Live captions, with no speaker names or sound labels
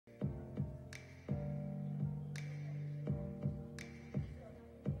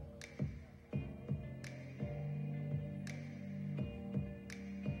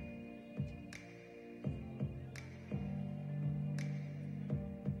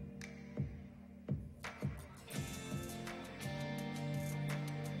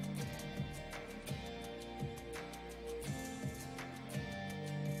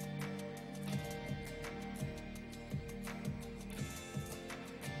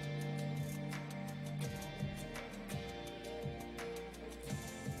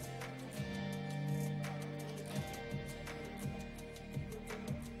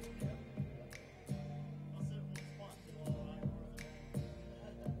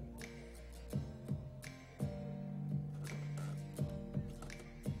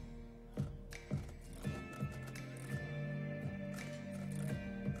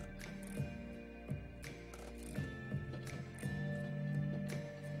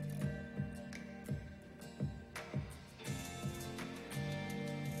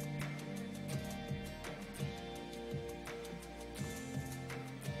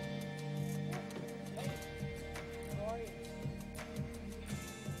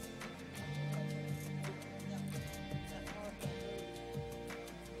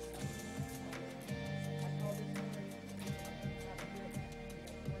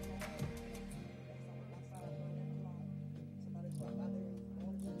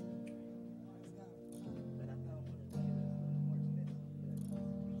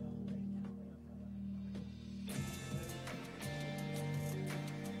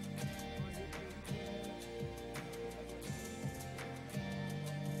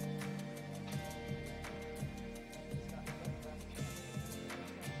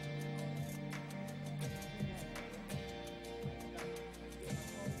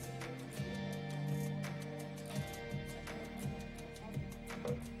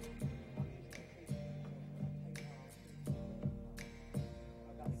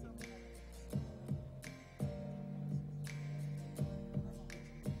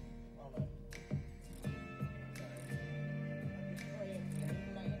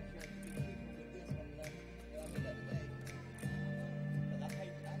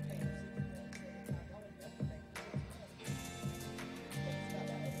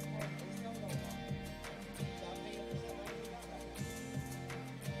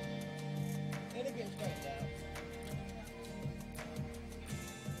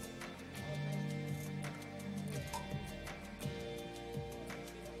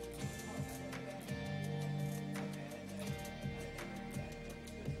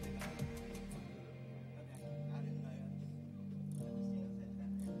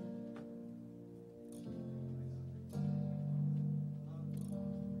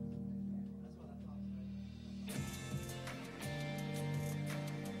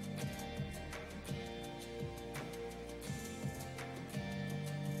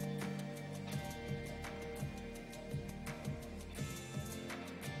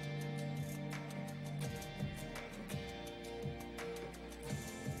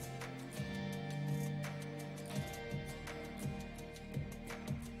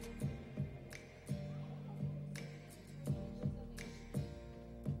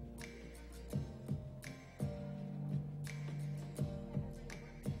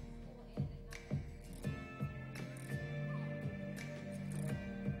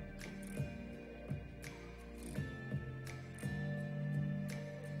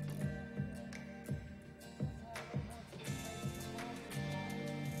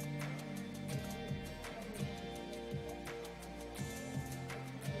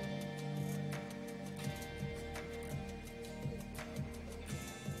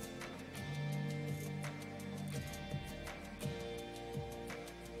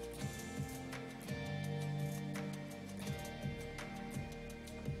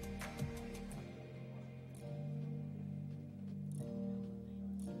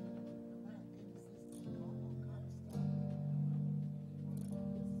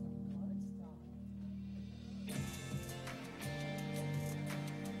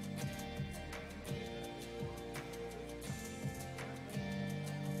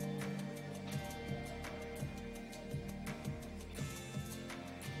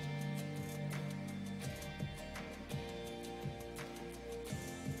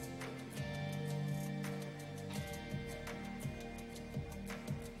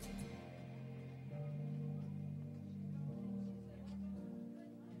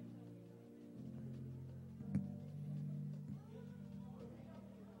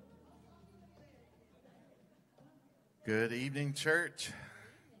Good evening, church.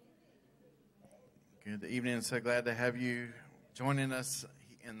 Good evening. So glad to have you joining us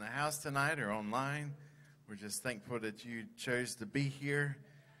in the house tonight or online. We're just thankful that you chose to be here,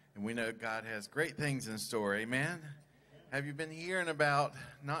 and we know God has great things in store. Amen. Have you been hearing about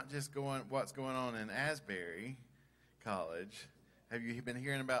not just what's going on in Asbury College? Have you been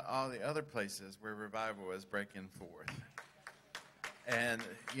hearing about all the other places where revival is breaking forth? And,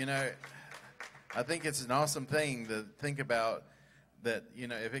 you know, I think it's an awesome thing to think about that, you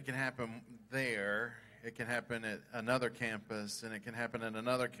know, if it can happen there, it can happen at another campus, and it can happen at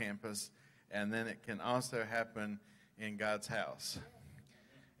another campus, and then it can also happen in God's house.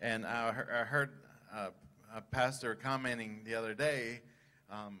 And I heard a pastor commenting the other day,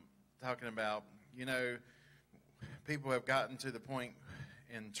 talking about, you know, people have gotten to the point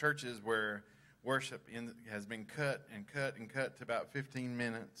in churches where worship has been cut and cut and cut to about 15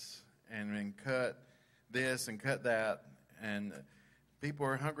 minutes. And then cut this and cut that, and people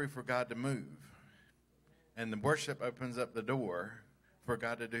are hungry for God to move. And the worship opens up the door for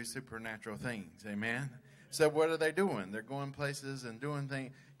God to do supernatural things. Amen? So what are they doing? They're going places and doing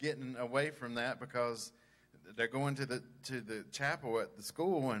things, getting away from that because they're going to the chapel at the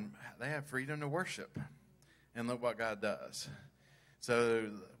school, and they have freedom to worship. And look what God does. So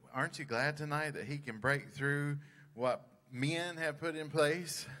aren't you glad tonight that he can break through what men have put in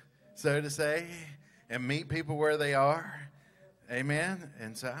place, so to say, and meet people where they are? Amen.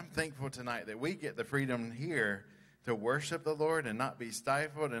 And so I'm thankful tonight that we get the freedom here to worship the Lord and not be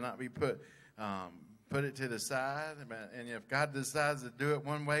stifled and not be put it to the side. And if God decides to do it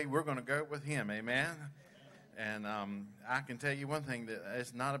one way, we're going to go with him. Amen. And I can tell you one thing, that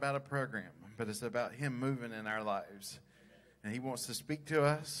it's not about a program, but it's about him moving in our lives. And he wants to speak to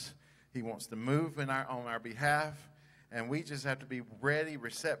us. He wants to move on our behalf. And we just have to be ready,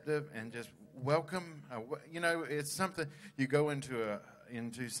 receptive, and just welcome. You know, it's something you go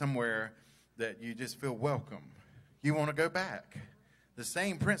into somewhere that you just feel welcome. You want to go back. The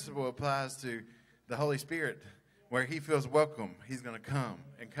same principle applies to the Holy Spirit, where he feels welcome. He's going to come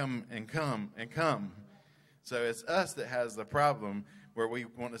and come and come and come. So it's us that has the problem, where we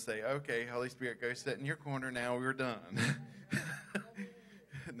want to say, okay, Holy Spirit, go sit in your corner now. We're done.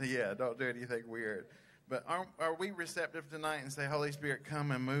 Yeah, don't do anything weird. But are we receptive tonight and say, Holy Spirit,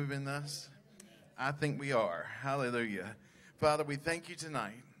 come and move in us? I think we are. Hallelujah. Father, we thank you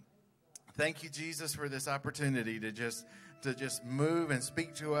tonight. Thank you, Jesus, for this opportunity to just move and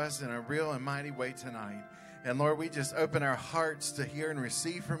speak to us in a real and mighty way tonight. And Lord, we just open our hearts to hear and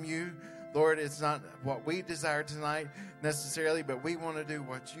receive from you. Lord, it's not what we desire tonight necessarily, but we want to do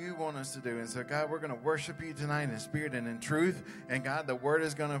what you want us to do. And so, God, we're going to worship you tonight in spirit and in truth. And, God, the word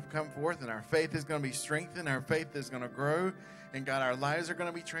is going to come forth, and our faith is going to be strengthened. Our faith is going to grow. And, God, our lives are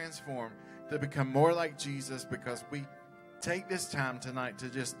going to be transformed to become more like Jesus, because we take this time tonight to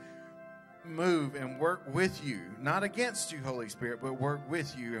just move and work with you, not against you, Holy Spirit, but work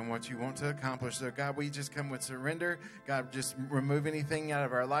with you and what you want to accomplish. So, God, we just come with surrender. God, just remove anything out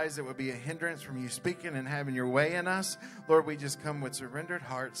of our lives that would be a hindrance from you speaking and having your way in us. Lord, we just come with surrendered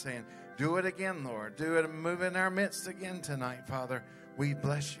hearts saying, do it again, Lord. Do it and move in our midst again tonight, Father. We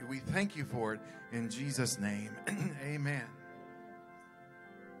bless you. We thank you for it in Jesus' name. Amen.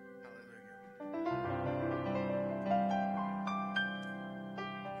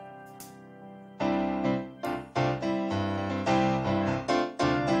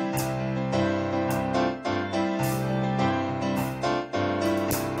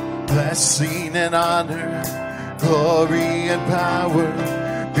 Blessing and honor, glory and power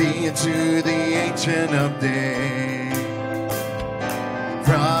be unto the Ancient of Days.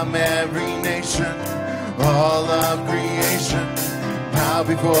 From every nation, all of creation, bow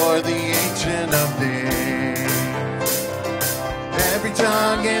before the Ancient of Days. Every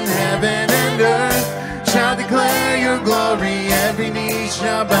tongue in heaven and earth shall declare your glory. Every knee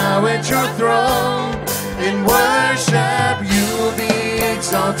shall bow at your throne. In worship you will be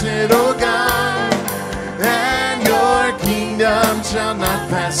exalted, O God, and your kingdom shall not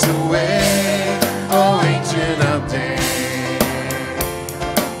pass away, O Ancient of Days.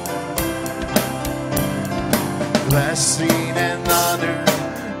 Blessing and honor,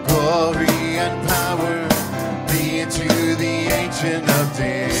 glory and power be unto the Ancient of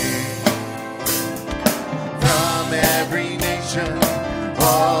Days. From every nation,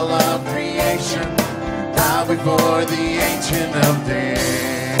 all of creation, bow before the Ancient of Days.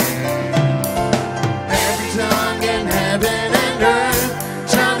 Every tongue in heaven and earth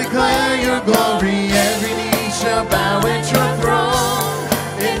shall declare your glory. Every knee shall bow at your throne.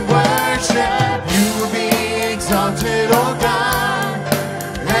 In worship you will be exalted, O God,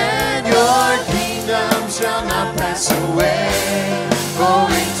 and your kingdom shall not pass away.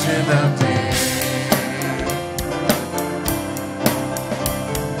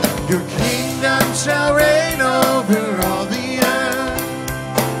 Your kingdom shall reign over all the earth.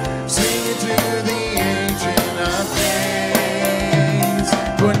 Sing it to the Ancient of Days.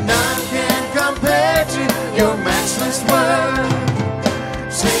 For none can compare to your matchless word.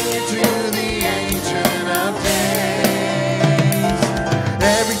 Sing it to the Ancient of Days.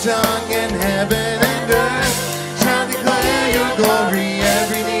 Every tongue in heaven and earth shall declare your glory.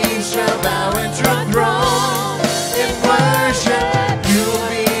 Every knee shall bow at your throne. In worship you will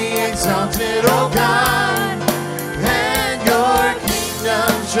be exalted, O God, and your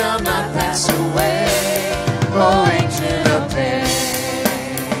kingdom shall not pass away, O Ancient of Days.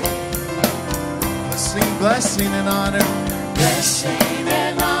 Blessing and honor, blessing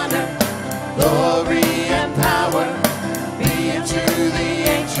and honor, glory and power be unto the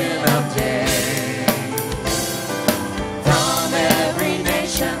Ancient of Days. From every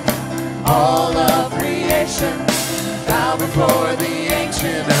nation, all of creation, bow before the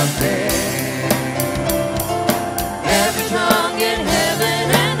Ancient of Days. Every tongue in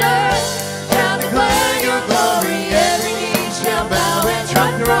heaven and earth shall declare your glory. Every knee shall bow at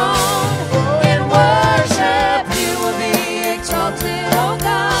your throne. In worship you will be exalted, O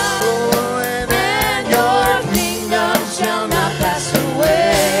God, and your kingdom shall not pass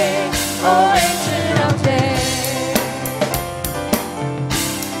away, O Ancient of Days.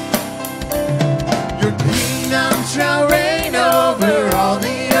 Your kingdom shall reign over all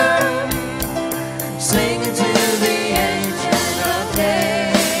the earth. Sing it to the Ancient of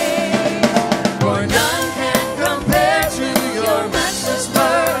Days. For none can compare to your matchless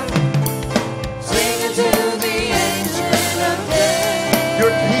birth. Sing it to the Ancient of Days.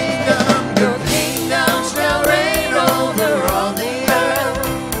 Your kingdom shall reign over all the earth.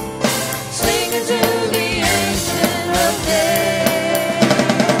 Sing it to the Ancient of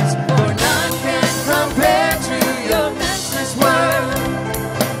Days. For none can compare to your matchless word.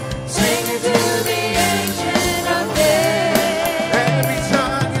 Sing it to the Ancient of Days. Every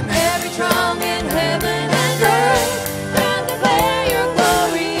tongue in heaven and earth shall declare your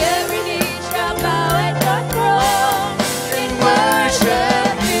glory. Every knee shall bow at your throne. In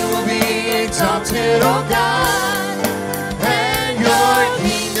worship you will be exalted, O God, and your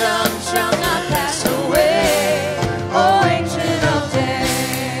kingdom shall not pass away, O Ancient of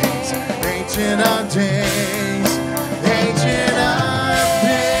Days. Ancient of Days, Ancient of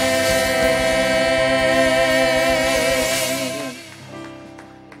Days.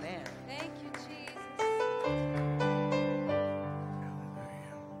 Amen. Thank you, Jesus.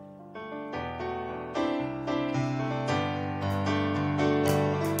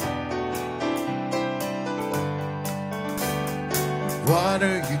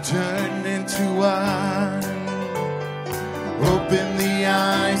 Water you turned into wine. Open the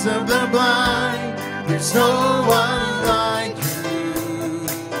eyes of the blind. There's no one like you.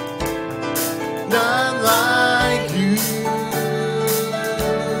 None like you.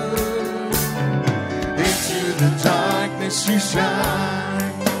 Into the darkness you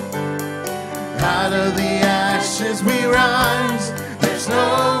shine. Out of the ashes we rise. There's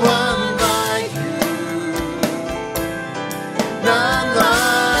no one like you. None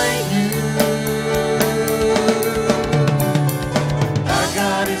like you. Our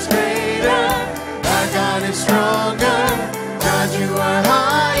God is greater, our God is stronger. God, you are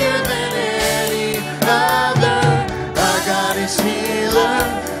higher than any other. Our God is healer,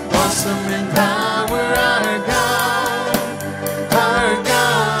 awesome in power. Our God, our God.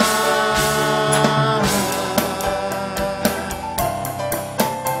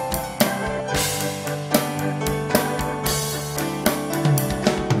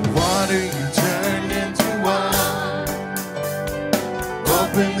 Water you turned into wine.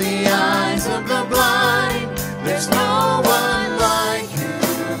 Open the eyes of the blind. There's no one like you.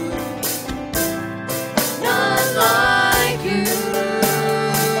 None like you.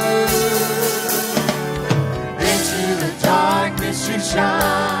 Into the darkness you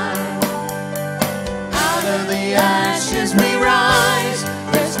shine. Out of the ashes we rise.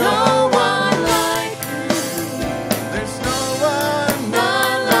 There's no one like you. There's no one,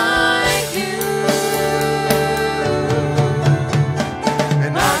 none like you.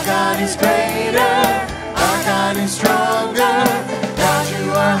 And our God is greater, our God is stronger. God, you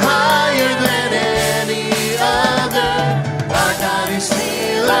are higher than any other. Our God is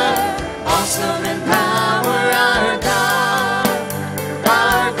healer, awesome in power. Our God,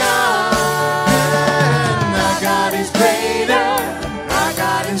 our God. And our God is greater, our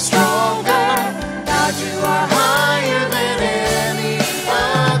God is stronger. God, you are higher than any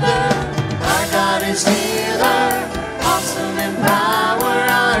other. Our God is healer, awesome in power.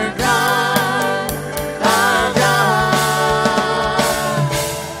 Our God, our God.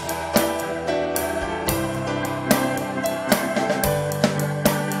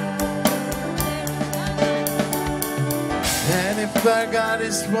 our God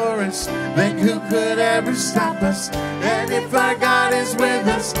is for us, then who could ever stop us? And if our God is with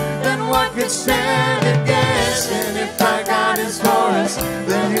us, then what could stand against? And if our God is for us,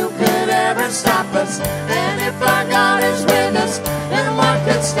 then who could ever stop us? And if our God is with us, then what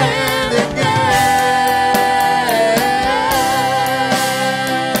could stand against?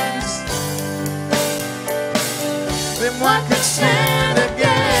 Then what could stand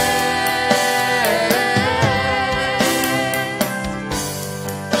against?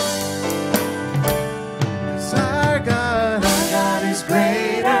 Our God is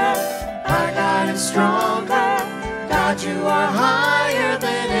greater, our God is stronger. God, you are higher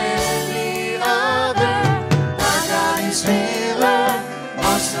than any other. Our God is healer,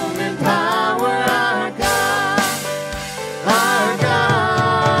 awesome in power. Our God, our God.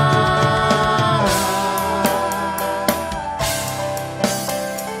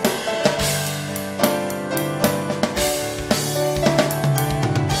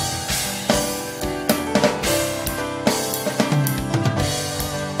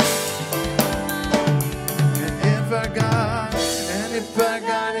 And if our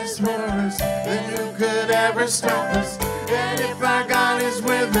God is for us, then who could ever stop us? And if our God is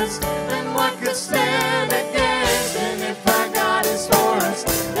with us, then what could stand against? And if our God is for us,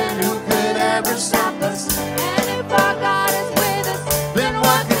 then who could ever stop us? And if our God is with us, Then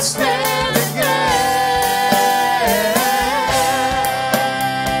what could stand against?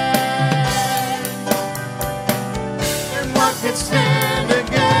 Then what could stand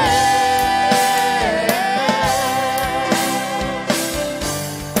against?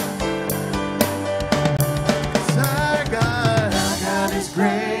 Our God is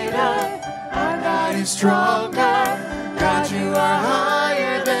greater, our God is stronger. God, you are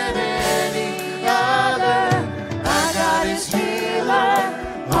higher than any other. Our God is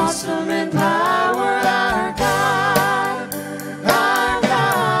healer, awesome in power. Our God, our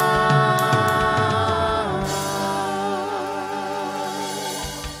God.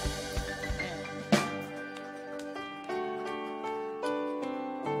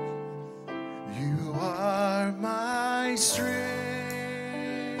 You are my strength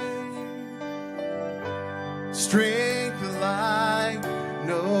like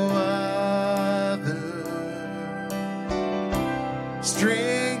no other,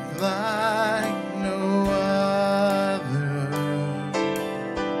 strength like no other,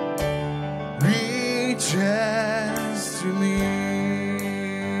 reaches to me.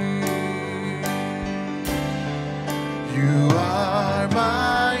 You are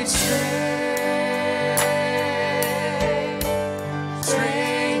my strength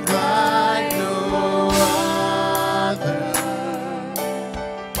like no other,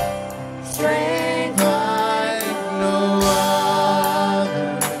 strength like no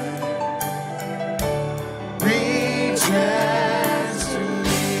other, reaches to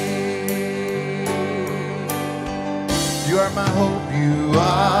me. You are my hope, you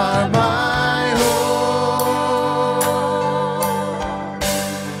are my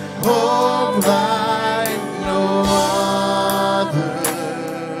hope like no other,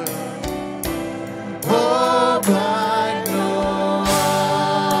 hope like no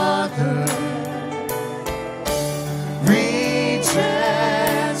other,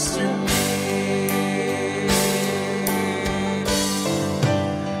 reaches to me.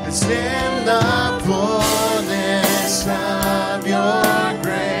 It's in the fullness of your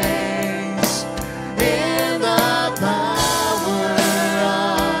grace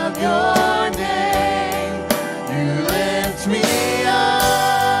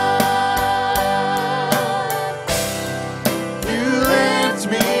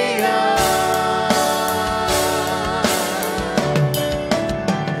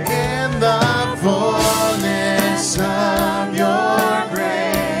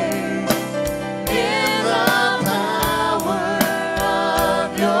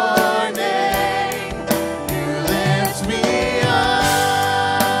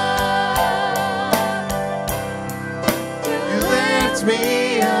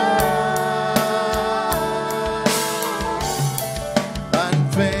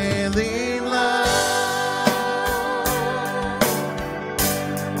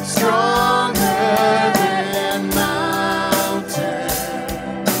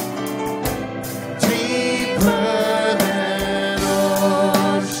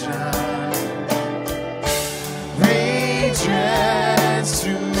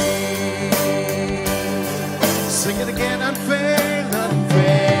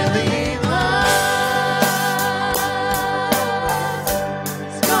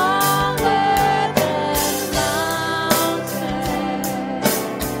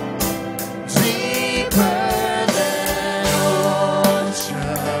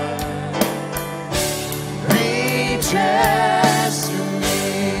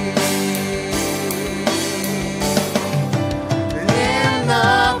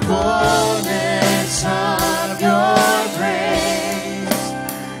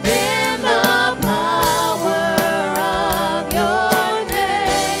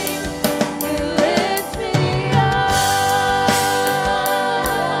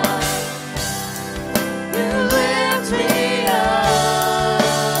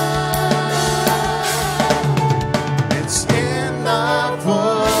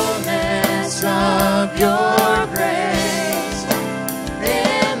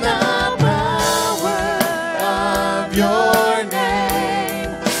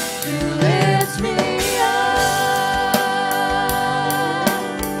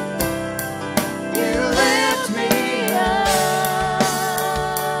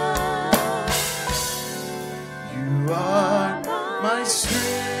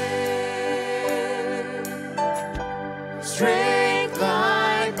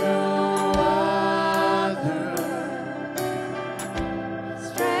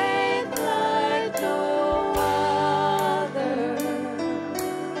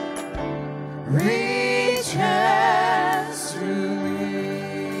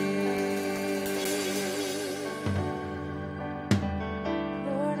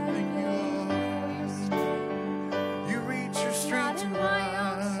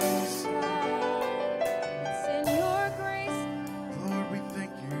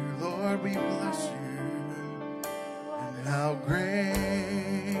Lord, we bless you. And how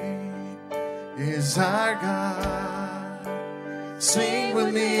great is our God. Sing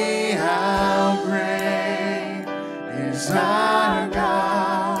with me, how great is our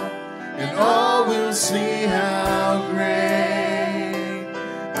God. And all will see how great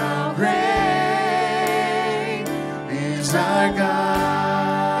is our God.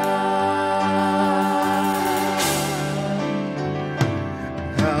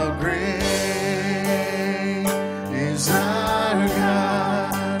 How great is our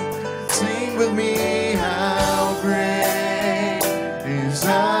God. Sing with me, how great is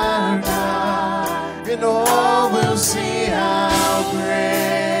our God. And all will see how great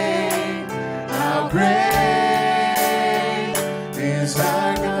is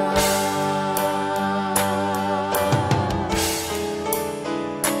our God.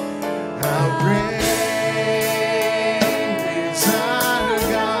 How great is our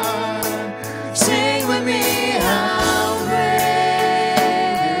God. Sing with me, how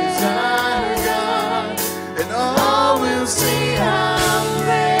great is our God. And all will see how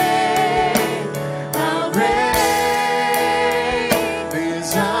great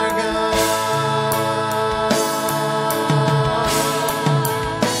is our God.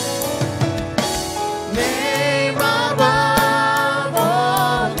 Name above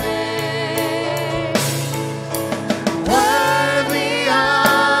all names, worthy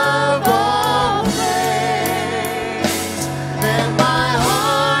of all praise, and my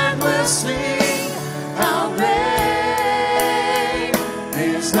heart will sing how great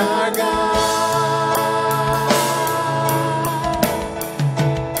is our God.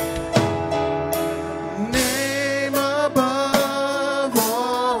 Name above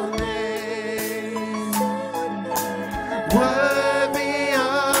all names, worthy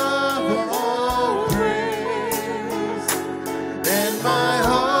of all praise, and my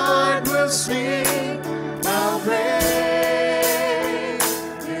heart will sing how great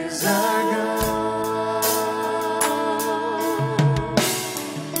is our God.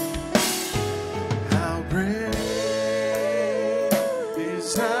 How great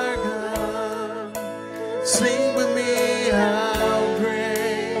is our God. Sing with me, how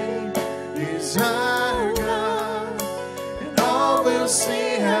great is our God. And all will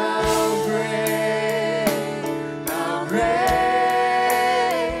see how great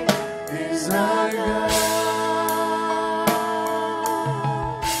is our God.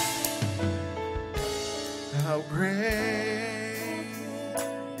 How great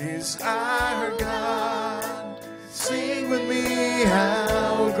is our God. Sing with me,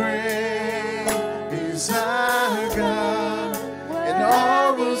 how great is our God. And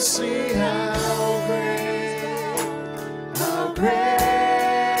all will see how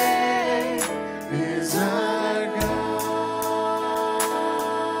great is our God.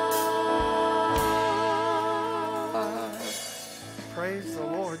 Praise the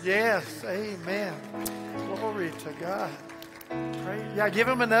Lord. Yes, amen. Glory to God. Praise, yeah, give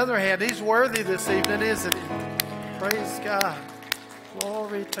him another hand. He's worthy this evening, isn't he? Praise God.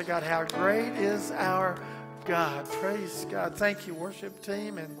 Glory to God. How great is our God. Praise God. Thank you, worship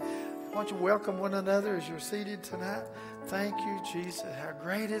team. And I want you to welcome one another as you're seated tonight. Thank you, Jesus. How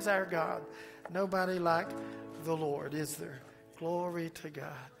great is our God. Nobody like the Lord, is there? Glory to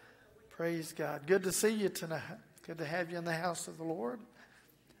God. Praise God. Good to see you tonight. Good to have you in the house of the Lord.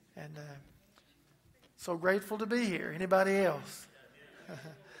 And so grateful to be here. Anybody else?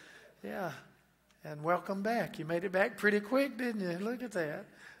 Yeah. And welcome back. You made it back pretty quick, didn't you? Look at that.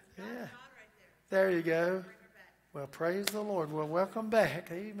 Yeah. There you go. Well, praise the Lord. Well, welcome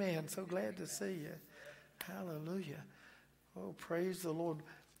back. Amen. So glad to see you. Hallelujah. Oh, praise the Lord.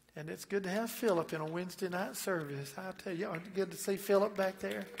 And it's good to have Philip in a Wednesday night service. I'll tell you, good to see Philip back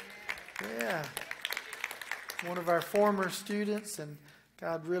there. Yeah. One of our former students, and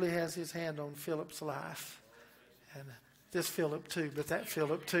God really has his hand on Philip's life. And this Philip too, but that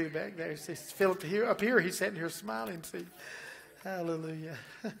Philip too back there. See, Philip here, up here, he's sitting here smiling. See, hallelujah.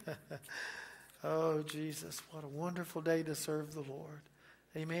 Oh, Jesus, what a wonderful day to serve the Lord.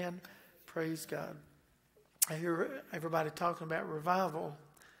 Amen. Praise God. I hear everybody talking about revival,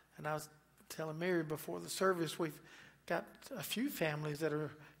 and I was telling Mary before the service, we've got a few families that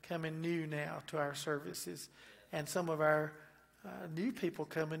are coming new now to our services, and some of our new people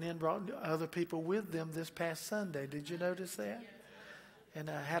coming in brought other people with them this past Sunday. Did you notice that?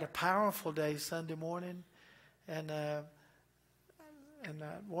 And I had a powerful day Sunday morning, and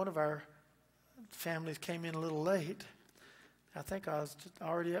one of our families came in a little late. I think I was just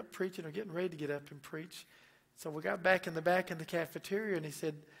already up preaching or getting ready to get up and preach. So we got back in the cafeteria, and he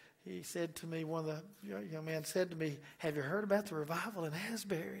said, he said to me, one of the young men said to me, "Have you heard about the revival in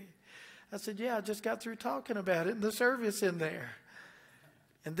Asbury?" I said, "Yeah, I just got through talking about it in the service in there."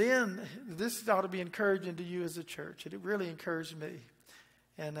 And then, this ought to be encouraging to you as a church. It really encouraged me.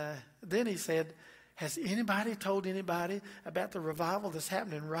 And then he said, "Has anybody told anybody about the revival that's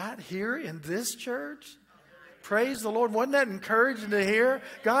happening right here in this church?" Praise the Lord. Wasn't that encouraging to hear?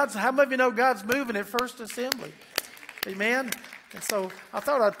 How many of you know God's moving at First Assembly? Amen. And so I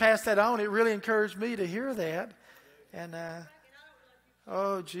thought I'd pass that on. It really encouraged me to hear that. And,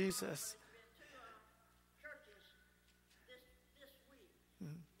 oh, Jesus.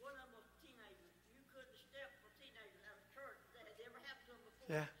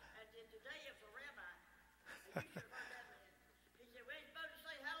 Yeah. And then today it was a rabbi. And you should have heard that man. He said, "Well, you're supposed to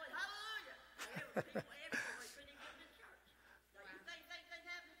say hallelujah." And there were people everywhere couldn't even get to church. Now, you think things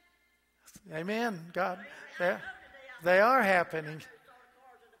happening? Amen. God, they are happening.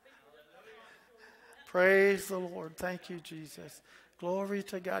 Praise the Lord. Thank you, Jesus. Glory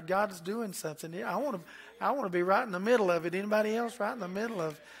to God. God is doing something. I want to be right in the middle of it. Anybody else right in the middle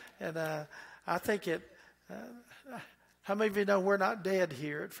of it? And I think it. How many of you know we're not dead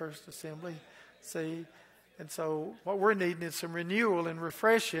here at First Assembly? See? And so what we're needing is some renewal and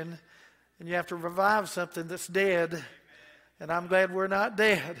refreshing. And you have to revive something that's dead. And I'm glad we're not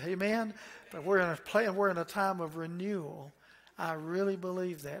dead. Amen? But we're in a time of renewal. I really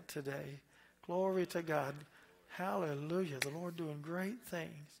believe that today. Glory to God. Hallelujah. The Lord doing great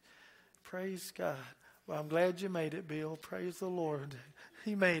things. Praise God. Well, I'm glad you made it, Bill. Praise the Lord.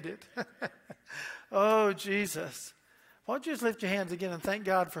 He made it. Oh, Jesus. Why don't you just lift your hands again and thank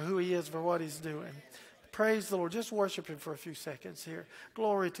God for who He is, for what He's doing. Praise the Lord. Just worship Him for a few seconds here.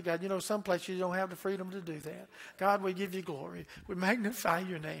 Glory to God. You know, some places you don't have the freedom to do that. God, we give you glory. We magnify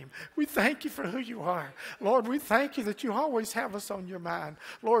your name. We thank you for who you are. Lord, we thank you that you always have us on your mind.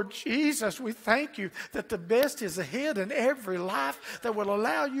 Lord Jesus, we thank you that the best is ahead in every life that will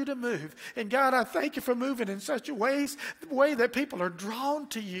allow you to move. And God, I thank you for moving in such a way that people are drawn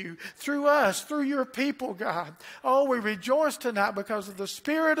to you through us, through your people, God. Oh, we rejoice tonight because of the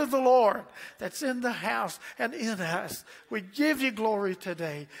Spirit of the Lord that's in the house and in us. We give you glory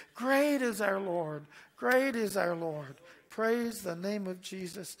today. Great is our Lord. Great is our Lord. Praise the name of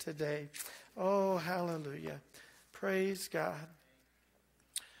Jesus today. Oh, hallelujah. Praise God.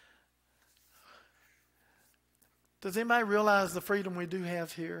 Does anybody realize the freedom we do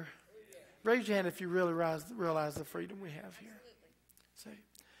have here? Raise your hand if you really realize the freedom we have here. See?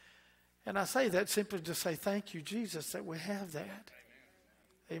 And I say that simply to say thank you, Jesus, that we have that.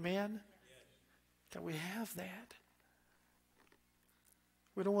 Amen? That we have that.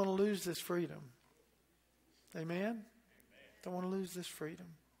 We don't want to lose this freedom. Amen? Don't want to lose this freedom.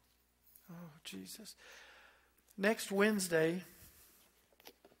 Oh, Jesus. Next Wednesday,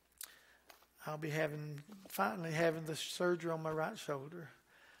 I'll be finally having the surgery on my right shoulder.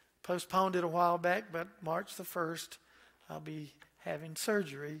 Postponed it a while back, but March the 1st, I'll be having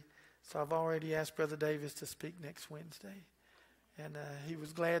surgery. So I've already asked Brother Davis to speak next Wednesday. And he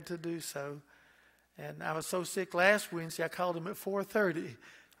was glad to do so. And I was so sick last Wednesday, I called him at 4:30.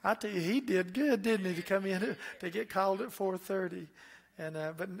 I tell you, he did good, didn't he, to come in to get called at 4:30. And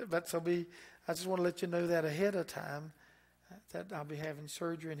I just want to let you know that ahead of time, that I'll be having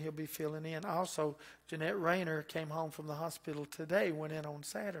surgery and he'll be filling in. Also, Jeanette Rayner came home from the hospital today, went in on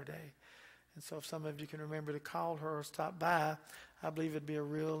Saturday. And so if some of you can remember to call her or stop by, I believe it'd be a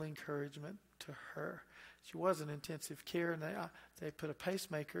real encouragement to her. She was in intensive care, and they put a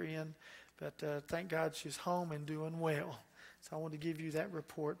pacemaker in. But thank God she's home and doing well. So I want to give you that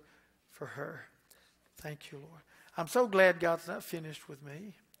report for her. Thank you, Lord. I'm so glad God's not finished with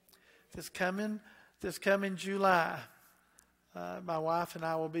me. This coming July, my wife and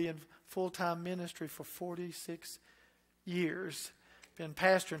I will be in full-time ministry for 46 years. Been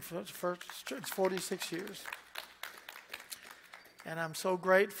pastoring for 46 years. And I'm so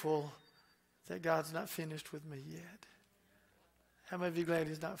grateful that God's not finished with me yet. How many of you glad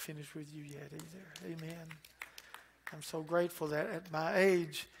He's not finished with you yet either? Amen. I'm so grateful that at my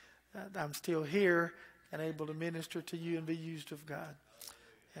age, I'm still here and able to minister to you and be used of God.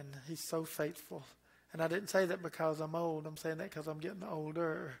 And He's so faithful. And I didn't say that because I'm old. I'm saying that because I'm getting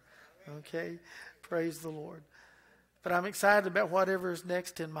older. Okay? Praise the Lord. But I'm excited about whatever is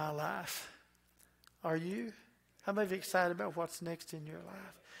next in my life. Are you? How many of you excited about what's next in your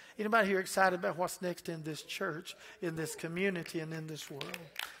life? Anybody here excited about what's next in this church, in this community, and in this world?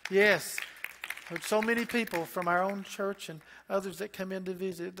 Yes. There's so many people from our own church and others that come in to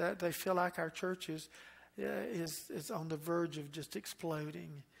visit that they feel like our church is on the verge of just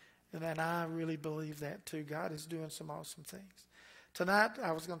exploding. And I really believe that too. God is doing some awesome things. Tonight,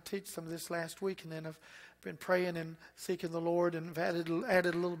 I was going to teach some of this last week, and then I've been praying and seeking the Lord, and I've added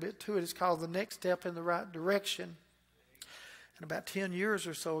a little bit to it. It's called The Next Step in the Right Direction. And about 10 years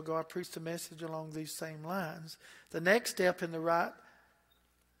or so ago, I preached a message along these same lines. The next step in the right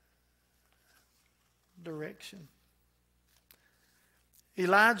direction.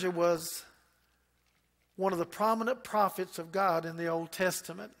 Elijah was one of the prominent prophets of God in the Old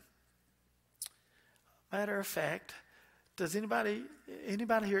Testament. Matter of fact, does anybody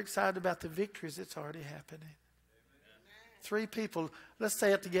here excited about the victories that's already happening? 3 people. Let's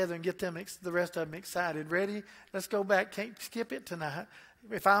say it together and get the rest of them excited. Ready? Let's go back. Can't skip it tonight.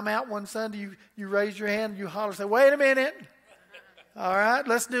 If I'm out one Sunday, you raise your hand, you holler, say, wait a minute. All right,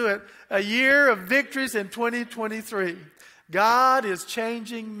 let's do it. A year of victories in 2023. God is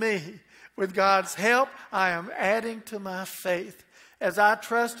changing me. With God's help, I am adding to my faith. As I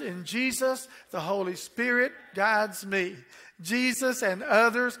trust in Jesus, the Holy Spirit guides me. Jesus and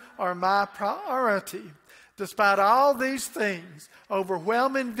others are my priority. Despite all these things,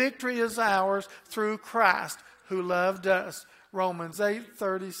 overwhelming victory is ours through Christ who loved us. Romans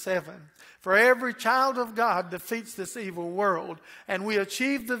 8:37. For every child of God defeats this evil world, and we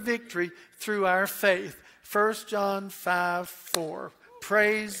achieve the victory through our faith. 1 John 5:4.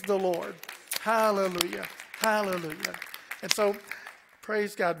 Praise the Lord. Hallelujah. Hallelujah. And so,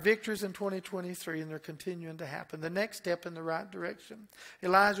 praise God, victories in 2023, and they're continuing to happen. The next step in the right direction.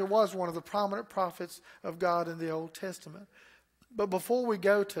 Elijah was one of the prominent prophets of God in the Old Testament. But before we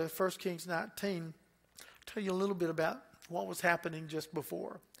go to 1 Kings 19, I'll tell you a little bit about what was happening just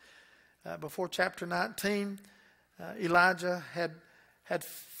before. Before chapter 19, Elijah had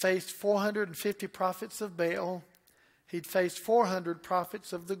faced 450 prophets of Baal. He'd faced 400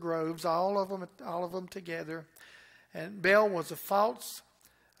 prophets of the groves, all of them together. And Baal was a false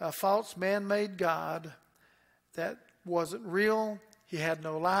man-made god that wasn't real. He had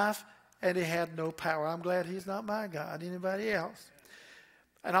no life, and he had no power. I'm glad he's not my God. Anybody else?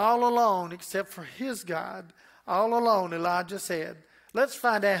 And all alone, except for his God, all alone, Elijah said, let's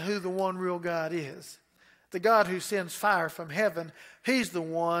find out who the one real God is. The God who sends fire from heaven, he's the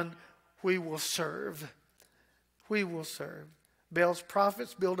one we will serve. We will serve. Baal's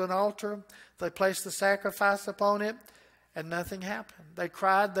prophets built an altar. They placed the sacrifice upon it, and nothing happened. They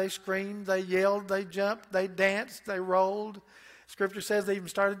cried, they screamed, they yelled, they jumped, they danced, they rolled. Scripture says they even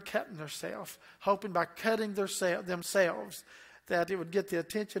started cutting themselves, hoping by cutting themselves that it would get the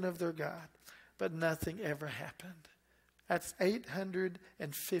attention of their God. But nothing ever happened. That's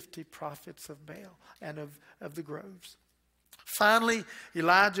 850 prophets of Baal and of the groves. Finally,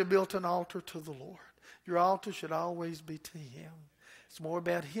 Elijah built an altar to the Lord. Your altar should always be to him. It's more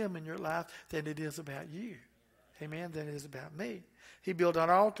about him in your life than it is about you. Amen, than it is about me. He built an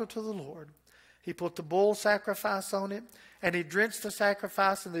altar to the Lord. He put the bull sacrifice on it, and he drenched the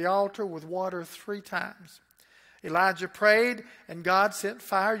sacrifice in the altar with water 3 times. Elijah prayed, and God sent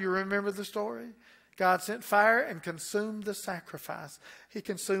fire. You remember the story? God sent fire and consumed the sacrifice. He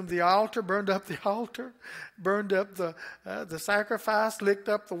consumed the altar, burned up the altar, burned up the sacrifice, licked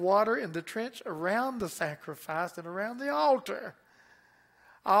up the water in the trench around the sacrifice and around the altar.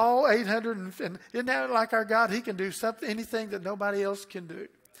 All 800, and isn't that like our God? He can do anything that nobody else can do.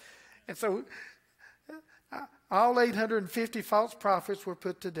 And so all 850 false prophets were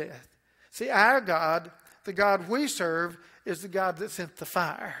put to death. See, our God, the God we serve, is the God that sent the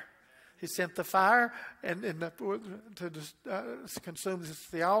fire. He sent the fire to consume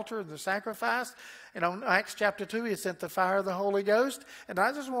the altar and the sacrifice. And on Acts chapter 2, he sent the fire of the Holy Ghost. And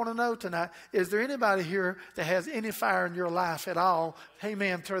I just want to know tonight, is there anybody here that has any fire in your life at all?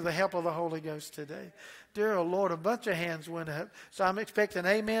 Amen, through the help of the Holy Ghost today. Dear Lord, a bunch of hands went up. So I'm expecting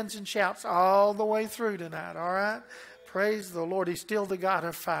amens and shouts all the way through tonight, all right? Praise the Lord. He's still the God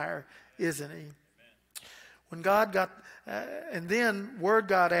of fire, isn't he? When God got, and then word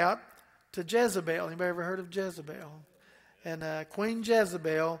got out to Jezebel. Anybody ever heard of Jezebel? And Queen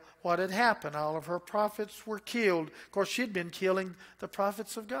Jezebel, what had happened? All of her prophets were killed. Of course, she'd been killing the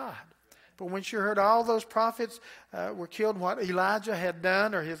prophets of God. But when she heard all those prophets were killed, what Elijah had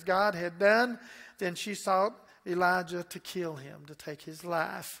done or his God had done, then she sought Elijah to kill him, to take his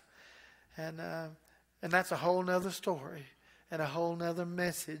life. And that's a whole nother story and a whole nother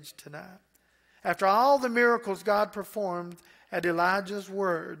message tonight. After all the miracles God performed at Elijah's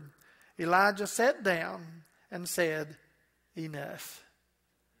word, Elijah sat down and said, enough.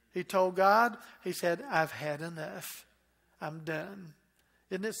 He told God, he said, I've had enough. I'm done.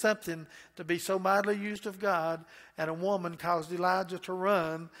 Isn't it something to be so mightily used of God? And a woman caused Elijah to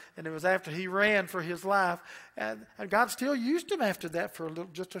run, and it was after he ran for his life. And God still used him after that for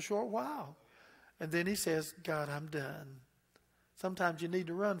just a short while. And then he says, God, I'm done. Sometimes you need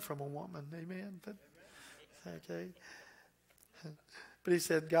to run from a woman. Amen. But, okay. But he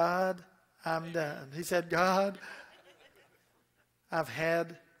said, God, I'm done. He said, God, I've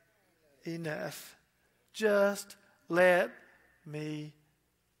had enough. Just let me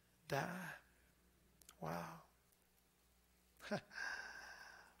die. Wow.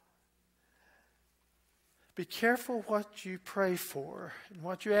 Be careful what you pray for and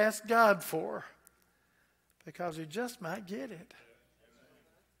what you ask God for, because you just might get it.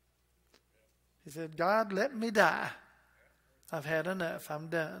 He said, God, let me die. I've had enough. I'm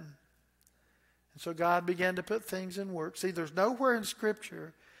done. And so God began to put things in work. See, there's nowhere in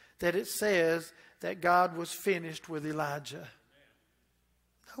Scripture that it says that God was finished with Elijah.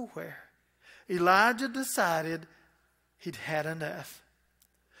 Nowhere. Elijah decided he'd had enough.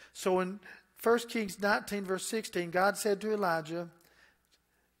 So in 1 Kings 19, verse 16, God said to Elijah,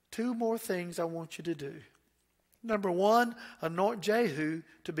 2 more things I want you to do. Number 1, anoint Jehu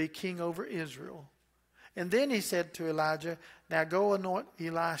to be king over Israel. And then he said to Elijah, now go anoint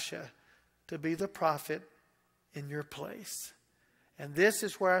Elisha to be the prophet in your place. And this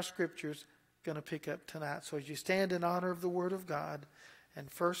is where our scripture's going to pick up tonight. So as you stand in honor of the word of God, and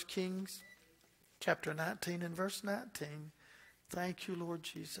 1 Kings chapter 19 and verse 19, thank you, Lord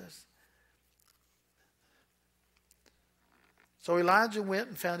Jesus. So Elijah went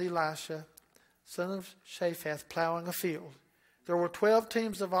and found Elisha, son of Shaphat, plowing a field. There were 12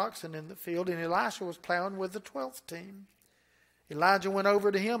 teams of oxen in the field, and Elisha was plowing with the 12th team. Elijah went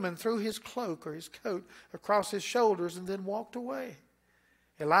over to him and threw his cloak or his coat across his shoulders and then walked away.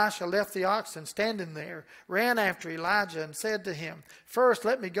 Elisha left the oxen standing there, ran after Elijah and said to him, first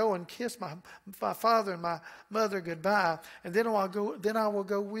let me go and kiss my father and my mother goodbye, and then I will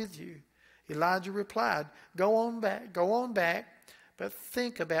go with you. Elijah replied, go on back, but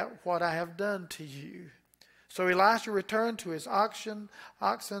think about what I have done to you. So Elisha returned to his oxen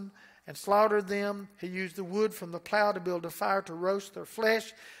and slaughtered them. He used the wood from the plow to build a fire to roast their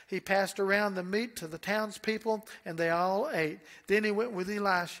flesh. He passed around the meat to the townspeople, and they all ate. Then he went with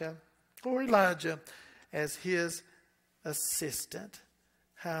Elijah as his assistant.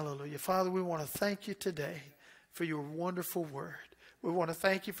 Hallelujah. Father, we want to thank you today for your wonderful word. We want to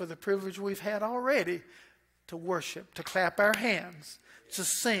thank you for the privilege we've had already to worship, to clap our hands, to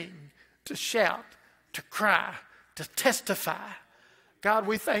sing, to shout, to cry, to testify. God,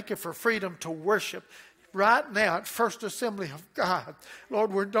 we thank you for freedom to worship right now at First Assembly of God.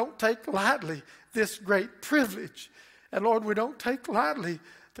 Lord, we don't take lightly this great privilege. And Lord, we don't take lightly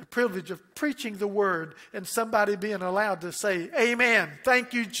the privilege of preaching the word and somebody being allowed to say, amen.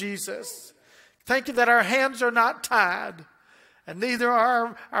 Thank you, Jesus. Thank you that our hands are not tied and neither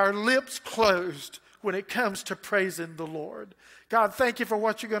are our lips closed when it comes to praising the Lord. God, thank you for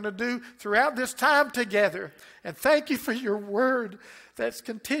what you're going to do throughout this time together. And thank you for your word that's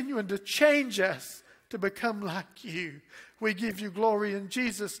continuing to change us to become like you. We give you glory in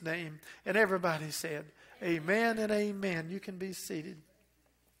Jesus' name. And everybody said, amen and amen. You can be seated.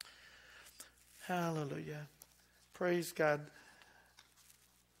 Hallelujah. Praise God.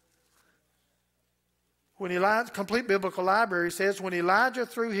 When Elijah, Complete Biblical Library says, when Elijah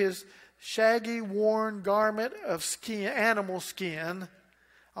threw his shaggy, worn garment of skin, animal skin,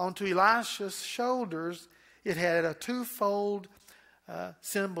 onto Elisha's shoulders, it had a twofold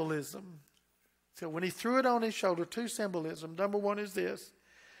symbolism. So when he threw it on his shoulder, 2 symbolism. Number 1 is this.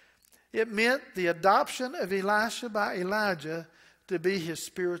 It meant the adoption of Elisha by Elijah to be his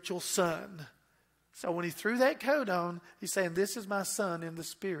spiritual son. So when he threw that coat on, he's saying, this is my son in the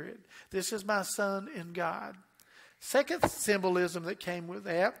Spirit. This is my son in God. Second symbolism that came with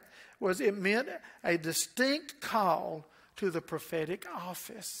that was it meant a distinct call to the prophetic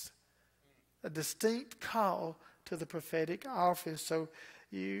office. A distinct call to the prophetic office. So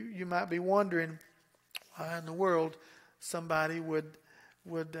you might be wondering why in the world somebody would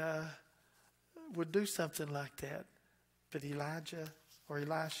do something like that. But Elijah or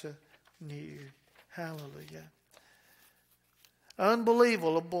Elisha knew. Hallelujah.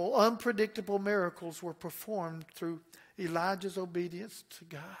 Unbelievable, unpredictable miracles were performed through Elijah's obedience to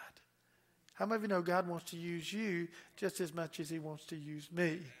God. How many of you know God wants to use you just as much as he wants to use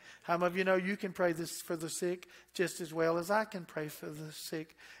me? How many of you know you can pray this for the sick just as well as I can pray for the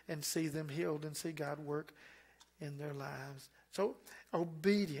sick and see them healed and see God work in their lives? So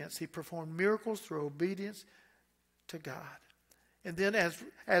obedience. He performed miracles through obedience to God. And then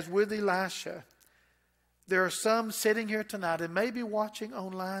as with Elisha, there are some sitting here tonight and maybe watching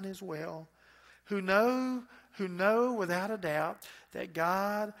online as well who know without a doubt that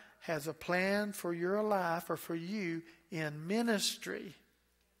God has a plan for your life or for you in ministry.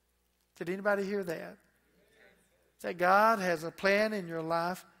 Did anybody hear that? that God has a plan in your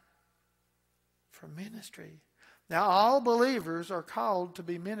life for ministry. Now, all believers are called to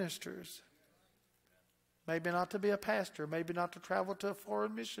be ministers. Maybe not to be a pastor. Maybe not to travel to a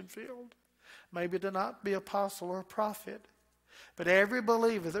foreign mission field. Maybe to not be apostle or prophet. But every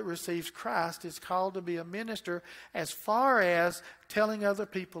believer that receives Christ is called to be a minister as far as telling other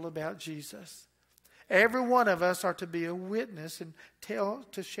people about Jesus. Every one of us are to be a witness and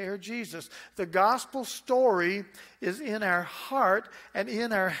to share Jesus. The gospel story is in our heart and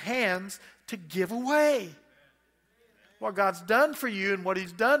in our hands to give away. What God's done for you and what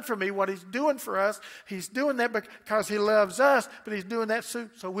He's done for me, what He's doing for us, He's doing that because He loves us, but He's doing that so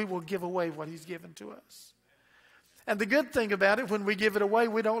we will give away what He's given to us. And the good thing about it, when we give it away,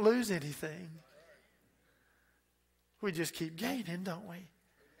 we don't lose anything. We just keep gaining, don't we?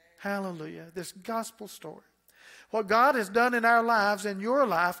 Hallelujah. This gospel story. What God has done in our lives and your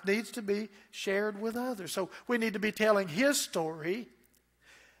life needs to be shared with others. So we need to be telling His story,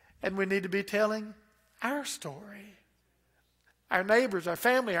 and we need to be telling our story. Our neighbors, our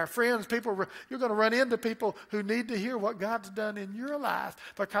family, our friends, people, you're going to run into people who need to hear what God's done in your life,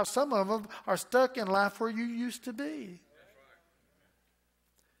 because some of them are stuck in life where you used to be.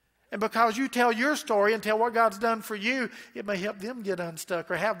 And because you tell your story and tell what God's done for you, it may help them get unstuck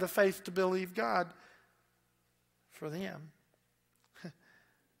or have the faith to believe God for them.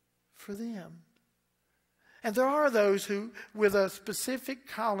 For them. And there are those who, with a specific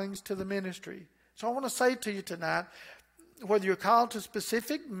callings to the ministry. So I want to say to you tonight, whether you're called to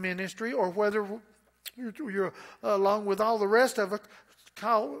specific ministry or whether you're along with all the rest of us,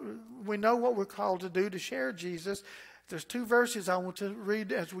 we know what we're called to do, to share Jesus. There's two verses I want to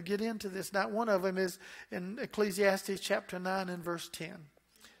read as we get into this. Now, one of them is in Ecclesiastes chapter 9 and verse 10.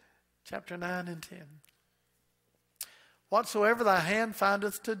 Chapter 9 and 10. Whatsoever thy hand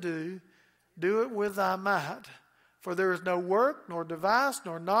findeth to do, do it with thy might. For there is no work, nor device,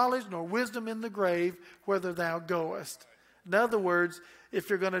 nor knowledge, nor wisdom in the grave, whither thou goest. In other words, if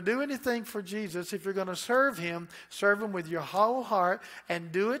you're going to do anything for Jesus, if you're going to serve Him with your whole heart,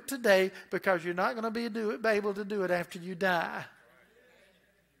 and do it today, because you're not going to be able to do it after you die.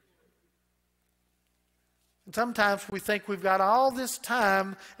 And sometimes we think we've got all this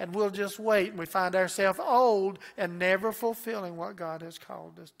time and we'll just wait, and we find ourselves old and never fulfilling what God has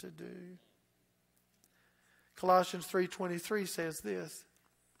called us to do. Colossians 3:23 says this.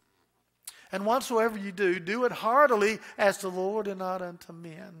 And whatsoever you do, do it heartily as to the Lord and not unto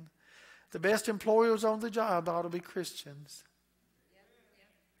men. The best employers on the job ought to be Christians.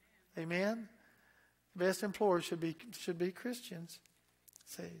 Amen? The best employers should be Christians.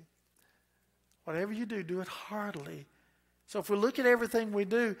 See, whatever you do, do it heartily. So if we look at everything we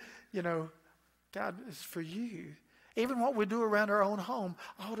do, God is for you. Even what we do around our own home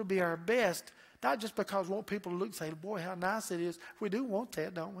ought to be our best. Not just because we want people to look and say, boy, how nice it is. We do want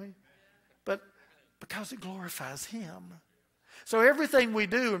that, don't we? But because it glorifies Him. So everything we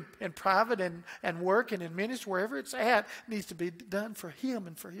do in private and work and in ministry, wherever it's at, needs to be done for Him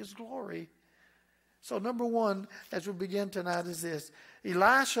and for His glory. So number one, as we begin tonight, is this.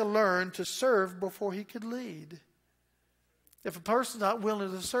 Elisha learned to serve before he could lead. If a person's not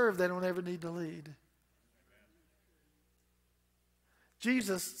willing to serve, they don't ever need to lead.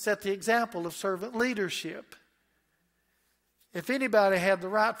 Jesus set the example of servant leadership. If anybody had the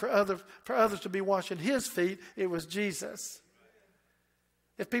right for others to be washing His feet, it was Jesus.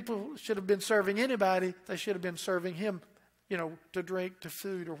 If people should have been serving anybody, they should have been serving Him, to drink, to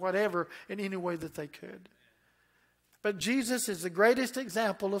food, or whatever, in any way that they could. But Jesus is the greatest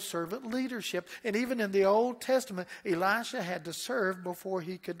example of servant leadership. And even in the Old Testament, Elisha had to serve before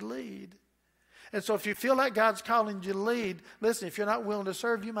he could lead. And so if you feel like God's calling you to lead, listen, if you're not willing to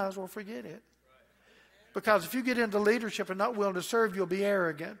serve, you might as well forget it. Because if you get into leadership and not willing to serve, you'll be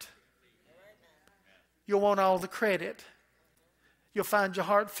arrogant. You'll want all the credit. You'll find your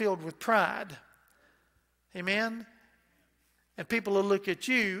heart filled with pride. Amen? And people will look at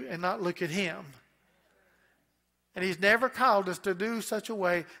you and not look at Him. And He's never called us to do such a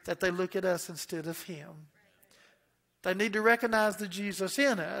way that they look at us instead of Him. They need to recognize the Jesus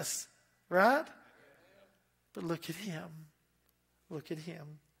in us, right? But look at Him. Look at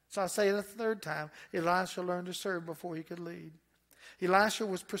Him. So I say it a third time, Elisha learned to serve before he could lead. Elisha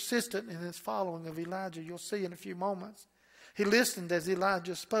was persistent in his following of Elijah. You'll see in a few moments. He listened as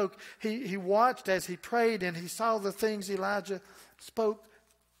Elijah spoke. He watched as he prayed, and he saw the things Elijah spoke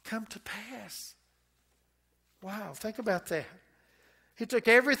come to pass. Wow, think about that. He took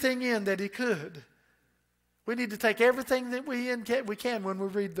everything in that he could. We need to take everything that we can when we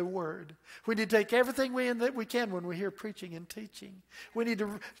read the Word. We need to take everything that we can when we hear preaching and teaching. We need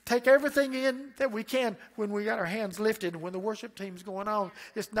to take everything in that we can when we got our hands lifted and when the worship team's going on.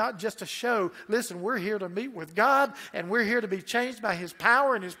 It's not just a show. Listen, we're here to meet with God, and we're here to be changed by His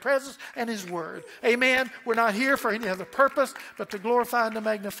power and His presence and His Word. Amen? We're not here for any other purpose but to glorify and to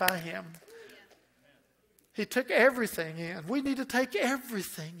magnify Him. He took everything in. We need to take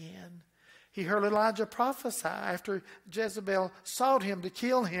everything in. He heard Elijah prophesy after Jezebel sought him to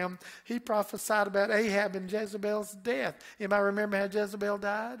kill him. He prophesied about Ahab and Jezebel's death. Anybody remember how Jezebel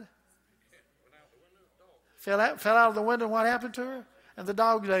died? Fell out of the window, and what happened to her? And the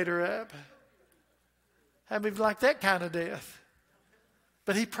dog ate her up. How many like that kind of death?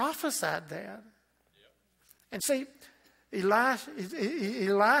 But he prophesied that. And see,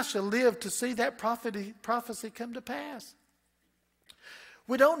 Elisha lived to see that prophecy come to pass.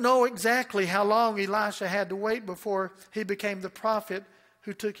 We don't know exactly how long Elisha had to wait before he became the prophet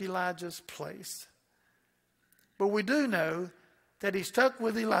who took Elijah's place. But we do know that he stuck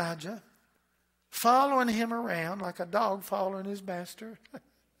with Elijah, following him around like a dog following his master.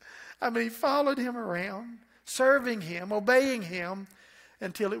 He followed him around, serving him, obeying him,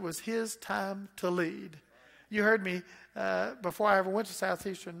 until it was his time to lead. You heard me before I ever went to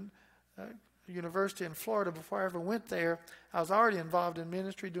Southeastern University in Florida. Before I ever went there, I was already involved in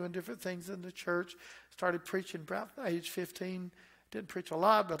ministry, doing different things in the church. Started preaching about age 15. Didn't preach a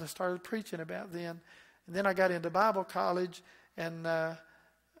lot, but I started preaching about then. And then I got into Bible college, and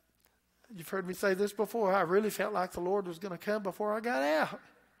you've heard me say this before. I really felt like the Lord was going to come before I got out.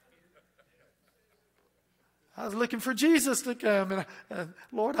 I was looking for Jesus to come, and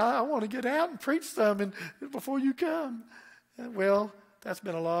Lord, I want to get out and preach some before you come. Well, that's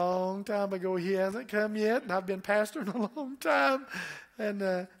been a long time ago. He hasn't come yet, and I've been pastoring a long time,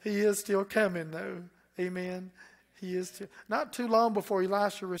 and he is still coming, though. Amen. He is still. Not too long before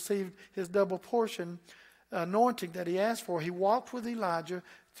Elisha received his double portion anointing that he asked for, he walked with Elijah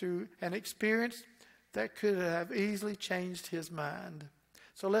through an experience that could have easily changed his mind.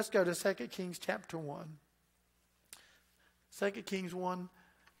 So let's go to 2 Kings chapter 1. 2 Kings 1.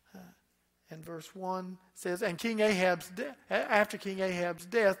 And verse 1 says, and after King Ahab's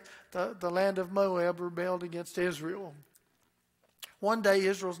death, the land of Moab rebelled against Israel. One day,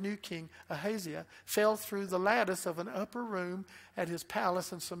 Israel's new king, Ahaziah, fell through the lattice of an upper room at his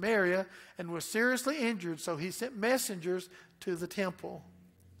palace in Samaria and was seriously injured, so he sent messengers to the temple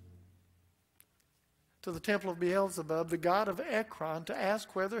of Beelzebub, the god of Ekron, to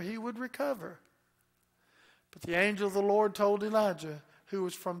ask whether he would recover. But the angel of the Lord told Elijah, who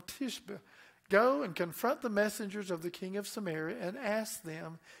was from Tishbe, go and confront the messengers of the king of Samaria and ask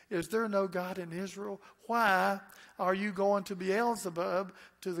them, is there no God in Israel? Why are you going to Beelzebub,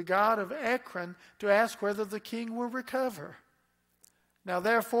 to the god of Ekron, to ask whether the king will recover? Now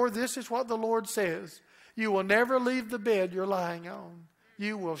therefore, this is what the Lord says. You will never leave the bed you're lying on.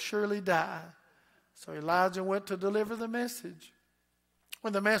 You will surely die. So Elijah went to deliver the message.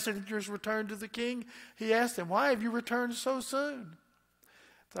 When the messengers returned to the king, he asked them, why have you returned so soon?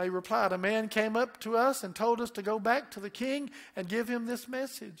 They replied, a man came up to us and told us to go back to the king and give him this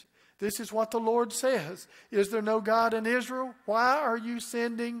message. This is what the Lord says. Is there no God in Israel? Why are you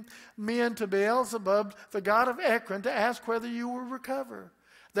sending men to Beelzebub, the god of Ekron, to ask whether you will recover?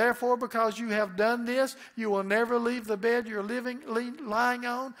 Therefore, because you have done this, you will never leave the bed you're lying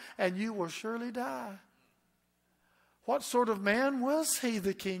on, and you will surely die. What sort of man was he,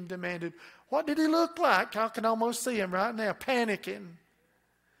 the king demanded. What did he look like? I can almost see him right now, panicking.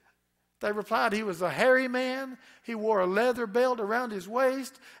 They replied, he was a hairy man. He wore a leather belt around his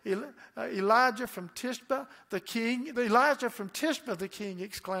waist. Elijah from Tishbe, the king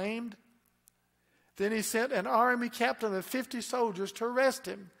exclaimed. Then he sent an army captain of 50 soldiers to arrest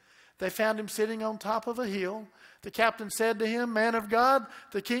him. They found him sitting on top of a hill. The captain said to him, man of God,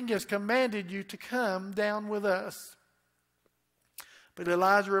 the king has commanded you to come down with us. But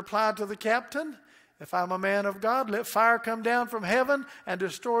Elijah replied to the captain, if I'm a man of God, let fire come down from heaven and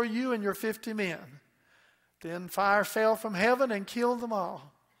destroy you and your 50 men. Then fire fell from heaven and killed them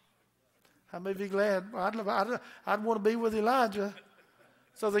all. How many of you glad? I'd want to be with Elijah.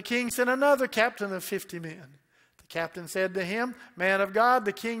 So the king sent another captain of 50 men. The captain said to him, man of God,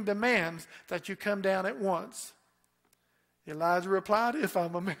 the king demands that you come down at once. Elijah replied, if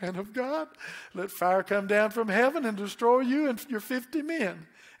I'm a man of God, let fire come down from heaven and destroy you and your 50 men.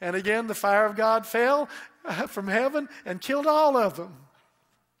 And again, the fire of God fell from heaven and killed all of them.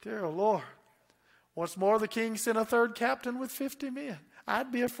 Dear Lord. Once more, the king sent a third captain with 50 men.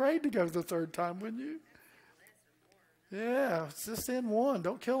 I'd be afraid to go the third time, wouldn't you? Yeah, just send one.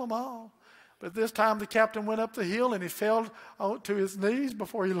 Don't kill them all. But this time the captain went up the hill and he fell to his knees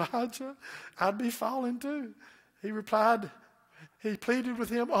before Elijah. I'd be falling too. He replied, he pleaded with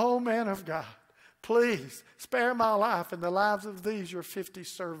him, "Oh, man of God, please spare my life and the lives of these your 50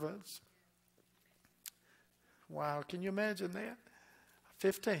 servants." Wow, can you imagine that?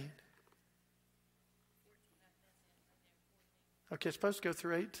 15. Okay, it's supposed to go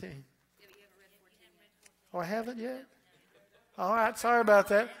through 18. Oh, I haven't yet? All right, sorry about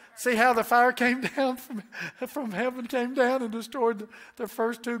that. See how the fire came down from heaven, came down and destroyed the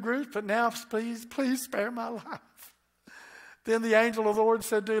first two groups. But now, please spare my life. Then the angel of the Lord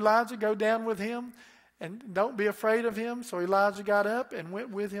said to Elijah, "Go down with him and don't be afraid of him." So Elijah got up and went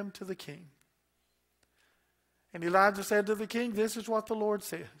with him to the king. And Elijah said to the king, "This is what the Lord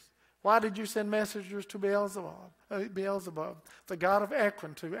says. Why did you send messengers to Beelzebub, the god of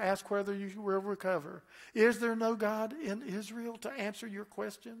Ekron, to ask whether you will recover? Is there no God in Israel to answer your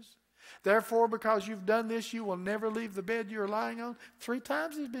questions? Therefore, because you've done this, you will never leave the bed you're lying on." 3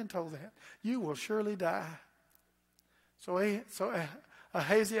 times he's been told that. "You will surely die." So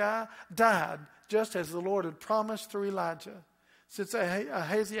Ahaziah died, just as the Lord had promised through Elijah. Since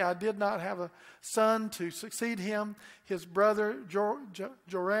Ahaziah did not have a son to succeed him, his brother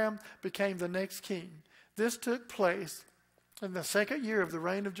Joram became the next king. This took place in the 2nd year of the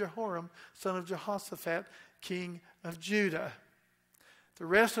reign of Jehoram, son of Jehoshaphat, king of Judah. The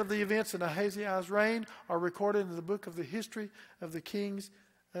rest of the events in Ahaziah's reign are recorded in the book of the history of the kings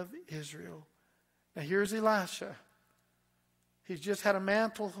of Israel. Now here's Elisha. He's just had a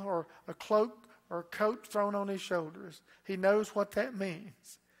mantle or a cloak or a coat thrown on his shoulders. He knows what that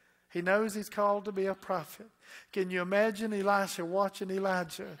means. He knows he's called to be a prophet. Can you imagine Elisha watching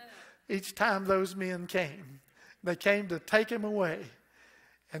Elijah each time those men came? They came to take him away.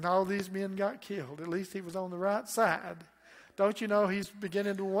 And all these men got killed. At least he was on the right side. Don't you know he's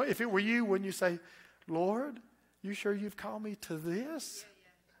beginning to, if it were you, wouldn't you say, "Lord, you sure you've called me to this?"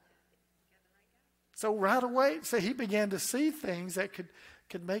 So right away, he began to see things that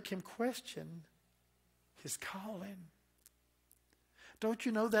could make him question his calling. Don't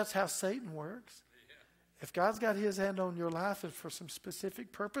you know that's how Satan works? If God's got his hand on your life, it's for some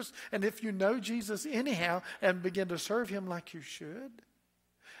specific purpose. And if you know Jesus anyhow and begin to serve him like you should,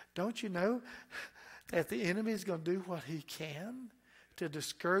 don't you know that the enemy is going to do what he can to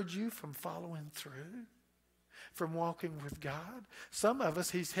discourage you from following through, from walking with God? Some of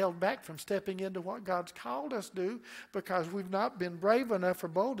us, he's held back from stepping into what God's called us to do because we've not been brave enough or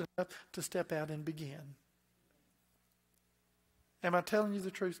bold enough to step out and begin. Am I telling you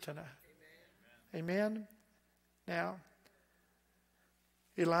the truth tonight? Amen? Now,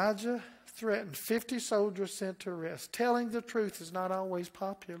 Elijah threatened 50 soldiers sent to arrest. Telling the truth is not always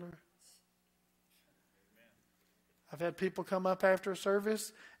popular. I've had people come up after a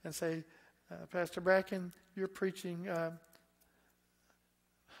service and say, "Pastor Bracken, you're preaching," I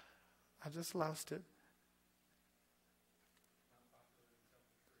just lost it.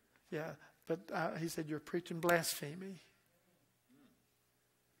 Yeah, but he said, "You're preaching blasphemy."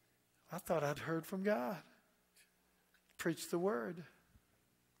 I thought I'd heard from God. Preach the word.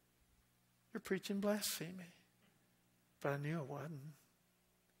 You're preaching blasphemy. But I knew it wasn't.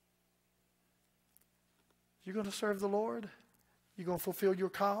 You're going to serve the Lord. You're going to fulfill your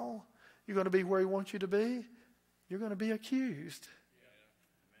call. You're going to be where he wants you to be. You're going to be accused.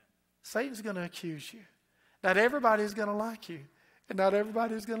 Satan's going to accuse you. Not everybody's going to like you. And not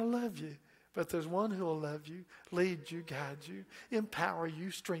everybody's going to love you. But there's one who will love you, lead you, guide you, empower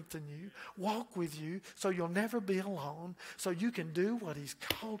you, strengthen you, walk with you so you'll never be alone, so you can do what he's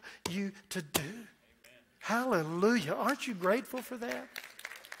called you to do. Amen. Hallelujah. Aren't you grateful for that?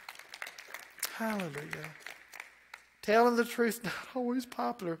 Hallelujah. Telling the truth is not always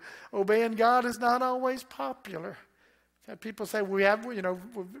popular. Obeying God is not always popular. I've had people say, we've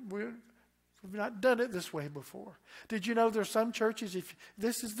not done it this way before. Did you know there's some churches, if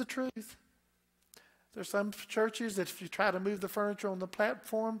this is the truth, there's some churches that if you try to move the furniture on the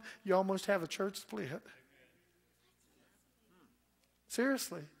platform, you almost have a church split.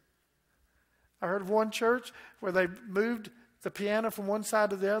 Seriously. I heard of one church where they moved the piano from one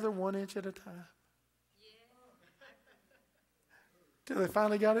side to the other 1 inch at a time. Till they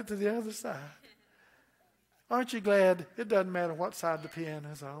finally got it to the other side. Aren't you glad it doesn't matter what side the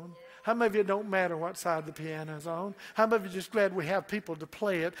piano's on? How many of you don't matter what side the piano's on? How many of you just glad we have people to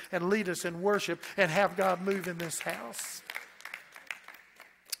play it and lead us in worship and have God move in this house?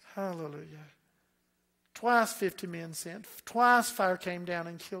 Hallelujah. Twice 50 men sent. Twice fire came down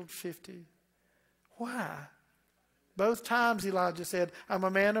and killed 50. Why? Both times Elijah said, "I'm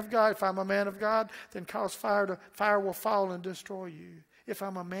a man of God. If I'm a man of God, then cause fire will fall and destroy you." If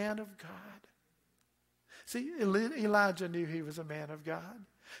I'm a man of God. See, Elijah knew he was a man of God.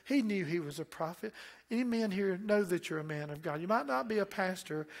 He knew he was a prophet. Any men here know that you're a man of God. You might not be a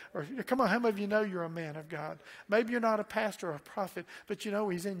pastor, or come on, how many of you know you're a man of God? Maybe you're not a pastor or a prophet, but you know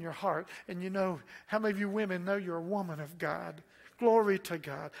he's in your heart. And you know, how many of you women know you're a woman of God? Glory to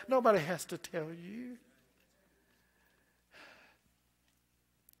God. Nobody has to tell you.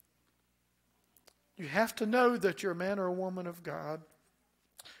 You have to know that you're a man or a woman of God.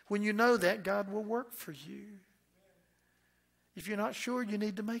 When you know that, God will work for you. If you're not sure, you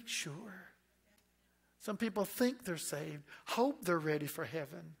need to make sure. Some people think they're saved, hope they're ready for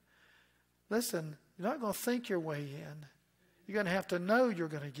heaven. Listen, you're not going to think your way in. You're going to have to know you're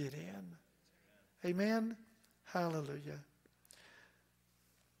going to get in. Amen? Hallelujah.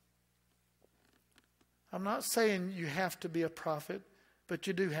 I'm not saying you have to be a prophet, but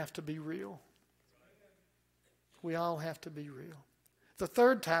you do have to be real. We all have to be real. The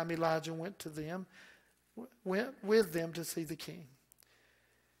third time Elijah went with them to see the king.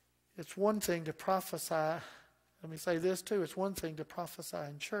 It's one thing to prophesy. Let me say this too. It's one thing to prophesy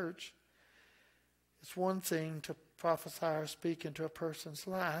in church. It's one thing to prophesy or speak into a person's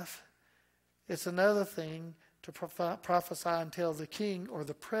life. It's another thing to prophesy and tell the king or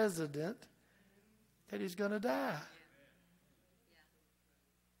the president that he's going to die.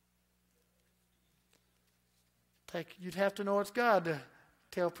 You'd have to know it's God to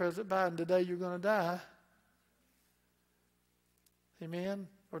tell President Biden today you're going to die. Amen?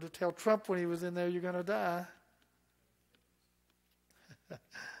 Or to tell Trump when he was in there you're going to die.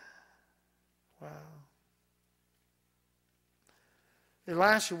 Wow.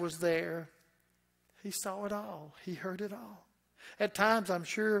 Elisha was there. He saw it all. He heard it all. At times, I'm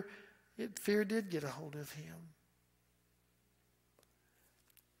sure fear did get a hold of him.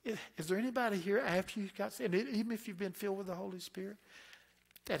 Is there anybody here after you got saved, and even if you've been filled with the Holy Spirit,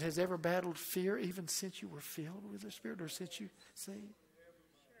 that has ever battled fear even since you were filled with the Spirit or since you see?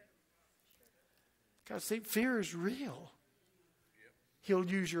 Because see, fear is real. He'll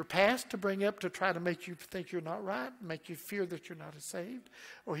use your past to bring up to try to make you think you're not right, make you fear that you're not saved.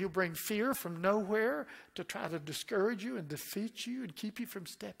 Or he'll bring fear from nowhere to try to discourage you and defeat you and keep you from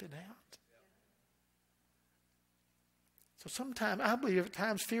stepping out. So sometimes, I believe at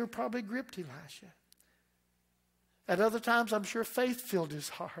times fear probably gripped Elisha. At other times, I'm sure faith filled his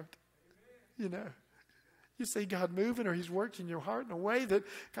heart. You know, you see God moving or he's working in your heart in a way that,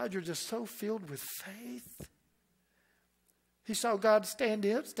 God, you're just so filled with faith. He saw God stand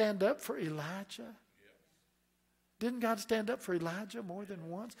up for Elijah. Didn't God stand up for Elijah more than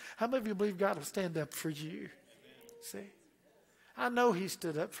once? How many of you believe God will stand up for you? See? I know he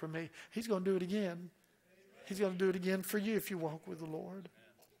stood up for me. He's going to do it again. He's going to do it again for you if you walk with the Lord.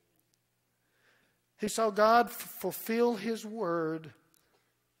 He saw God fulfill his word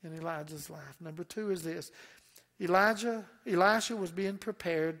in Elijah's life. Number 2 is this. Elisha was being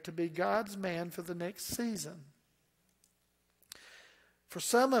prepared to be God's man for the next season. For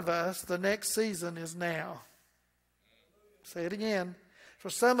some of us, the next season is now. Say it again. For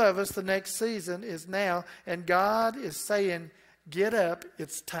some of us, the next season is now. And God is saying, get up,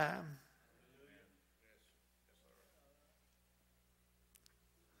 it's time.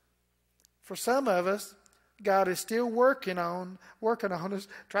 For some of us, God is still working on us,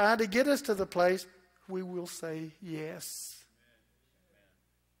 trying to get us to the place we will say yes.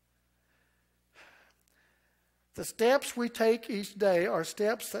 The steps we take each day are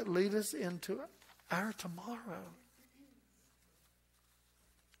steps that lead us into our tomorrow,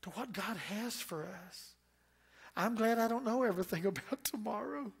 to what God has for us. I'm glad I don't know everything about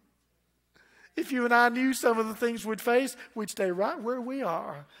tomorrow. If you and I knew some of the things we'd face, we'd stay right where we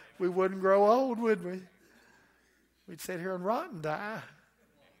are. We wouldn't grow old, would we? We'd sit here and rot and die.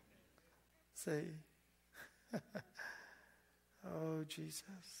 See? Oh,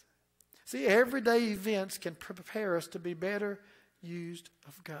 Jesus. See, everyday events can prepare us to be better used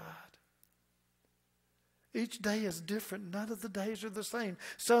of God. Each day is different. None of the days are the same.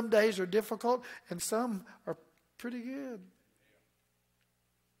 Some days are difficult and some are pretty good.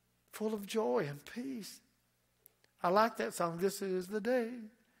 Full of joy and peace. I like that song. This is the day.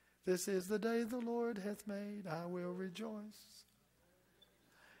 This is the day the Lord hath made. I will rejoice.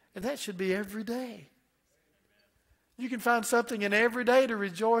 And that should be every day. You can find something in every day to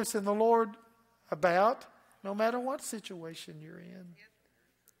rejoice in the Lord about, no matter what situation you're in.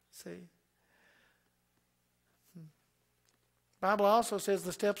 See? Bible also says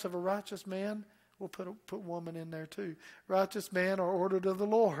the steps of a righteous man, we'll put woman in there too. Righteous man are ordered of the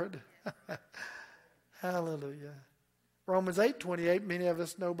Lord. Hallelujah. Romans 8:28, many of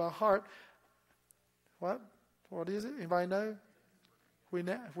us know by heart. What? What is it? Anybody know? We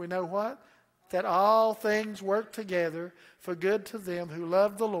know what? that all things work together for good to them who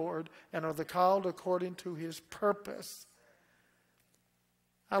love the Lord and are the called according to his purpose.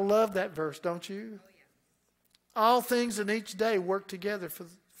 I love that verse, don't you? All things in each day work together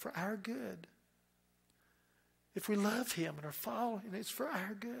for our good. If we love him and are following, it's for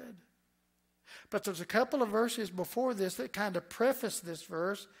our good. But there's a couple of verses before this that kind of preface this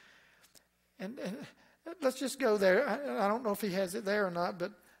verse. And let's just go there. I don't know if he has it there or not,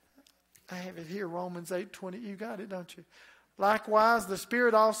 but I have it here, Romans 8:20. You got it, don't you? Likewise, the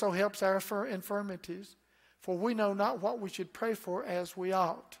Spirit also helps our infirmities, for we know not what we should pray for as we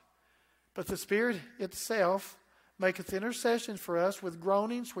ought. But the Spirit itself maketh intercession for us with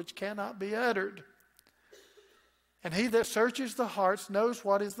groanings which cannot be uttered. And he that searches the hearts knows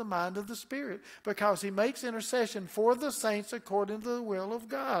what is the mind of the Spirit, because he makes intercession for the saints according to the will of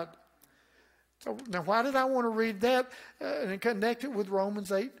God. So, now, why did I want to read that and connect it with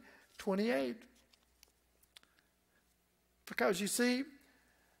Romans 8:28? Because you see,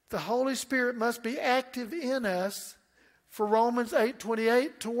 the Holy Spirit must be active in us for Romans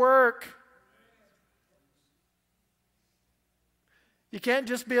 8:28 to work. You can't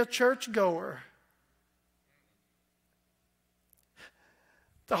just be a churchgoer.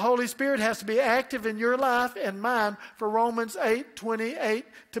 The Holy Spirit has to be active in your life and mine for Romans 8:28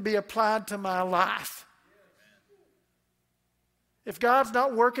 to be applied to my life. If God's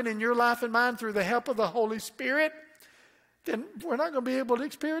not working in your life and mine through the help of the Holy Spirit, then we're not going to be able to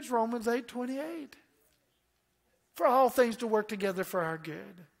experience Romans 8:28. For all things to work together for our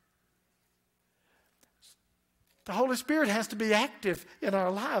good. The Holy Spirit has to be active in our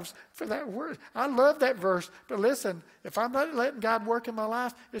lives for that word. I love that verse. But listen, if I'm not letting God work in my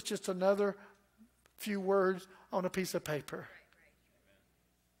life, it's just another few words on a piece of paper.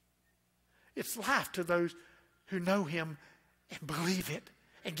 It's life to those who know him and believe it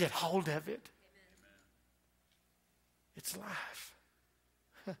and get hold of it. It's life.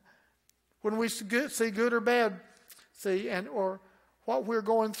 When we see good or bad, or what we're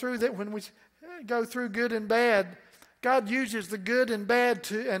going through, that when we go through good and bad, God uses the good and bad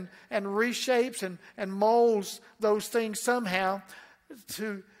to and reshapes and molds those things somehow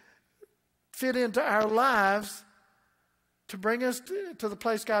to fit into our lives to bring us to the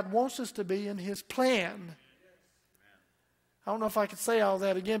place God wants us to be in his plan. I don't know if I could say all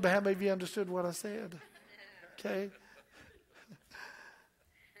that again, but how many of you understood what I said? Okay.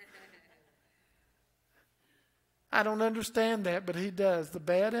 I don't understand that, but he does. The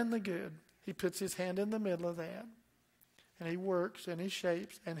bad and the good. He puts his hand in the middle of that. And he works and he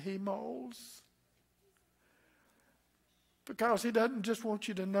shapes and he molds. Because he doesn't just want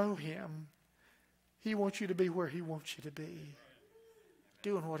you to know him. He wants you to be where he wants you to be.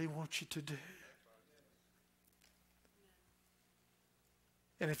 Doing what he wants you to do.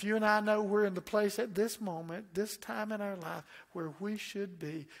 And if you and I know we're in the place at this moment, this time in our life, where we should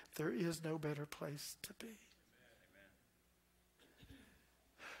be, there is no better place to be.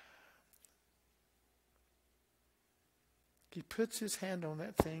 He puts his hand on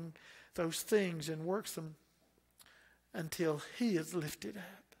that thing, those things, and works them until he is lifted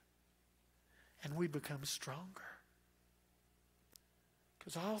up. And we become stronger.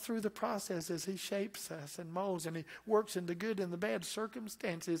 Because all through the process as he shapes us and molds and he works in the good and the bad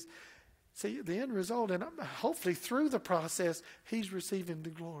circumstances, see, the end result, and hopefully through the process, he's receiving the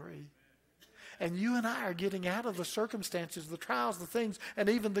glory. And you and I are getting out of the circumstances, the trials, the things, and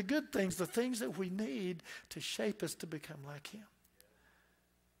even the good things, the things that we need to shape us to become like him.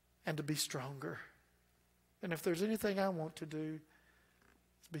 And to be stronger. And if there's anything I want to do,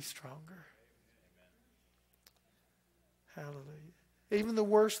 it's be stronger. Hallelujah. Even the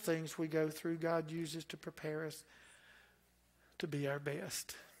worst things we go through, God uses to prepare us to be our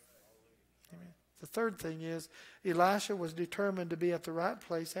best. Amen. The third thing is, Elisha was determined to be at the right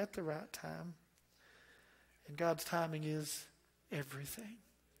place at the right time. And God's timing is everything.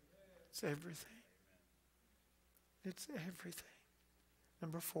 It's everything. It's everything.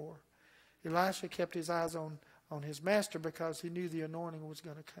 Number 4, Elisha kept his eyes on his master because he knew the anointing was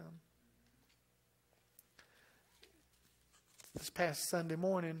going to come. This past Sunday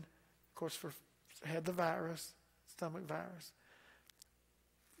morning, of course, I had the virus, stomach virus.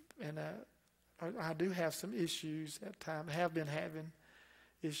 And I do have some issues at times. I have been having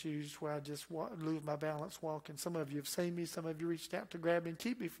issues where I just lose my balance walking. Some of you have seen me. Some of you reached out to grab me and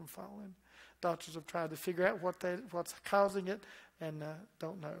keep me from falling. Doctors have tried to figure out what's causing it and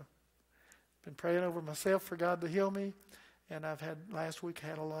don't know. Been praying over myself for God to heal me. And last week I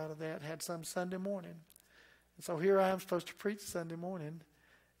had a lot of that. Had some Sunday morning. And so here I am supposed to preach Sunday morning.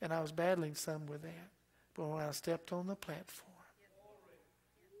 And I was battling some with that. But when I stepped on the platform,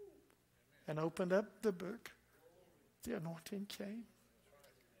 and opened up the book, the anointing came.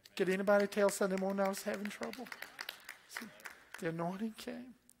 Could anybody tell Sunday morning I was having trouble? See, the anointing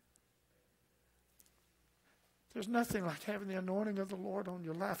came. There's nothing like having the anointing of the Lord on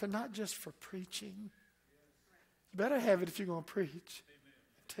your life, and not just for preaching. You better have it if you're going to preach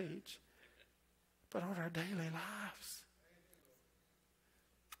and teach, but on our daily lives.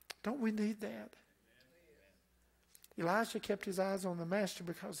 Don't we need that? Elisha kept his eyes on the master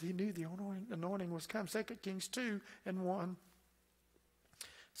because he knew the anointing was come. 2 Kings 2:1.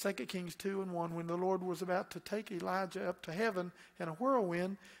 2 Kings 2:1. When the Lord was about to take Elijah up to heaven in a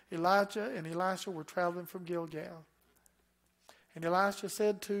whirlwind, Elijah and Elisha were traveling from Gilgal. And Elijah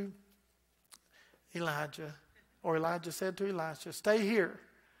said to Elijah said to Elisha, "Stay here,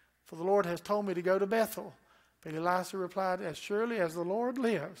 for the Lord has told me to go to Bethel." But Elisha replied, "As surely as the Lord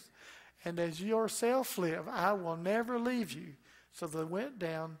lives, and as yourself live, I will never leave you." So they went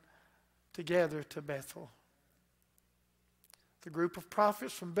down together to Bethel. The group of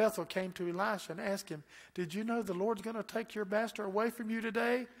prophets from Bethel came to Elisha and asked him, "Did you know the Lord's going to take your master away from you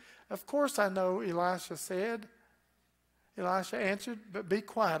today?" "Of course I know," Elisha said. Elisha answered, "But be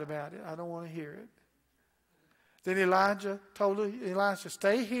quiet about it. I don't want to hear it." Then Elijah told Elisha,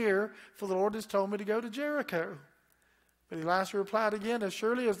 "Stay here, for the Lord has told me to go to Jericho." But Elisha replied again, "As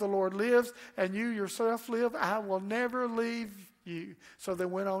surely as the Lord lives and you yourself live, I will never leave you." So they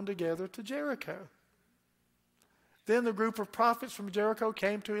went on together to Jericho. Then the group of prophets from Jericho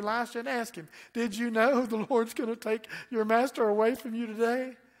came to Elisha and asked him, "Did you know the Lord's going to take your master away from you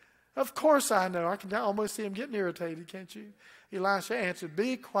today?" "Of course I know." I can almost see him getting irritated, can't you? Elisha answered,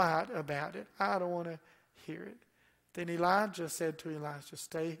 "Be quiet about it. I don't want to hear it." Then Elijah said to Elisha,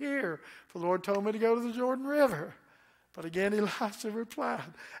 "Stay here, for the Lord told me to go to the Jordan River." But again Elisha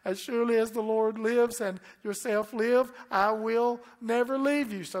replied, "As surely as the Lord lives and yourself live, I will never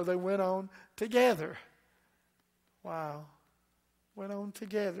leave you." So they went on together. Wow. Went on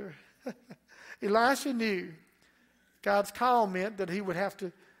together. Elijah knew God's call meant that he would have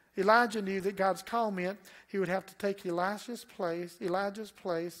to, Elijah knew that God's call meant he would have to take Elijah's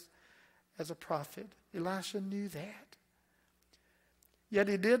place as a prophet. Elisha knew that. Yet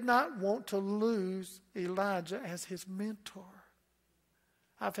he did not want to lose Elijah as his mentor.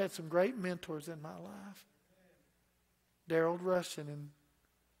 I've had some great mentors in my life. Daryl Russian in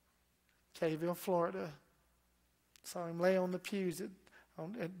Cayville, Florida. Saw him lay on the pews at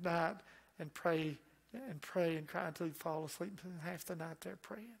night and pray and cry until he'd fall asleep half the night there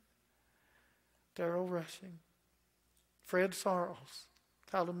praying. Daryl Rushing. Fred Sarles.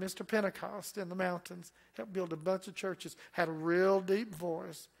 Called him Mr. Pentecost in the mountains. Helped build a bunch of churches. Had a real deep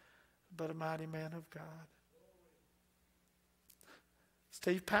voice, but a mighty man of God.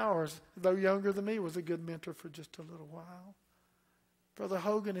 Steve Powers, though younger than me, was a good mentor for just a little while. Brother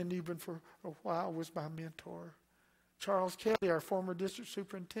Hogan in Newbern for a while was my mentor. Charles Kelly, our former district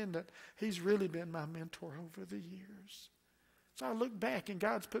superintendent, he's really been my mentor over the years. So I look back and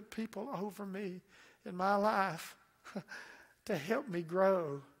God's put people over me in my life to help me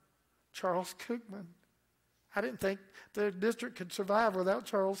grow. Charles Cookman. I didn't think the district could survive without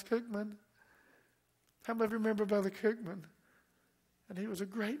Charles Cookman. How many of you remember Brother Cookman? And he was a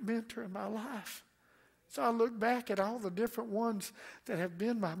great mentor in my life. So I look back at all the different ones that have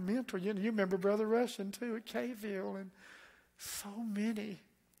been my mentor. You remember Brother Russian too at Cayville, and so many.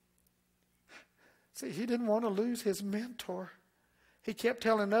 See, he didn't want to lose his mentor. He kept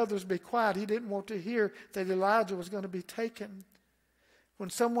telling others, "Be quiet." He didn't want to hear that Elijah was going to be taken. When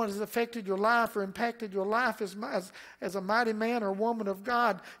someone has affected your life or impacted your life as a mighty man or woman of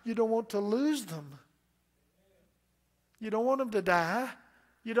God, you don't want to lose them. You don't want them to die.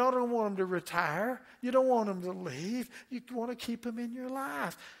 You don't want them to retire. You don't want them to leave. You want to keep them in your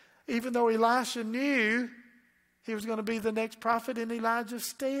life. Even though Elisha knew he was going to be the next prophet in Elijah's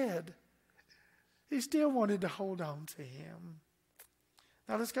stead, he still wanted to hold on to him.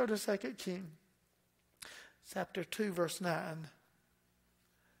 Now let's go to 2 Kings, chapter 2, verse 9.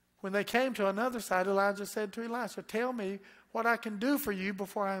 When they came to another side, Elijah said to Elisha, "Tell me what I can do for you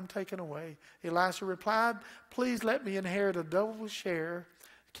before I am taken away." Elisha replied, "Please let me inherit a double share."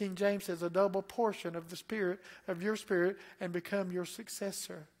 King James says a double portion of the spirit, of your spirit, and become your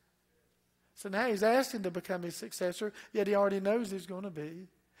successor. So now he's asking to become his successor, yet he already knows he's going to be.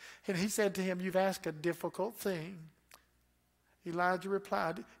 And he said to him, "You've asked a difficult thing." Elijah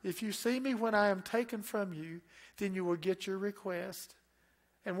replied, "If you see me when I am taken from you, then you will get your request."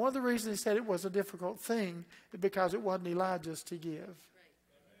 And one of the reasons he said it was a difficult thing is because it wasn't Elijah's to give.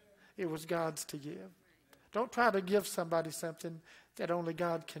 It was God's to give. Don't try to give somebody something that only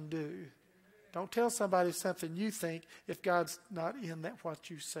God can do. Don't tell somebody something you think if God's not in that what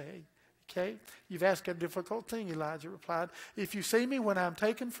you say. You Okay? You've asked a difficult thing, Elijah replied. If you see me when I'm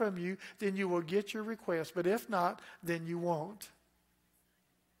taken from you, then you will get your request. But if not, then you won't.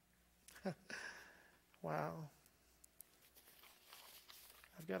 Wow.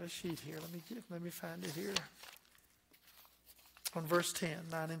 I've got a sheet here. Let me find it here. On verse 10,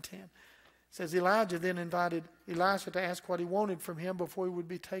 9 and 10. It says, Elijah then invited Elisha to ask what he wanted from him before he would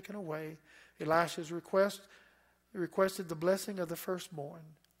be taken away. Elisha's requested the blessing of the firstborn,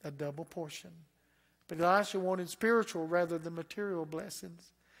 a double portion. But Elisha wanted spiritual rather than material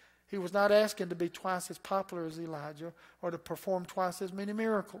blessings. He was not asking to be twice as popular as Elijah or to perform twice as many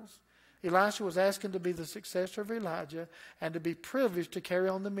miracles. Elisha was asking to be the successor of Elijah and to be privileged to carry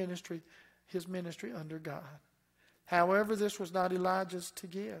on his ministry under God. However, this was not Elijah's to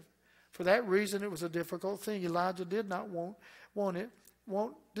give. For that reason, it was a difficult thing. Elijah did not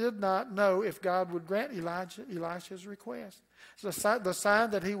did not know if God would grant Elisha's request. So the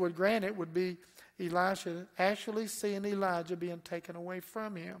sign that he would grant it would be Elisha actually seeing Elijah being taken away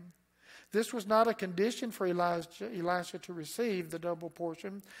from him. This was not a condition for Elisha to receive the double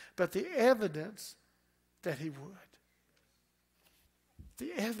portion, but the evidence that he would.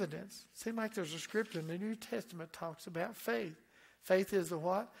 The evidence. Seems like there's a scripture in the New Testament talks about faith. Faith is the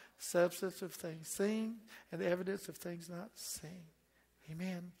what? Substance of things seen and the evidence of things not seen.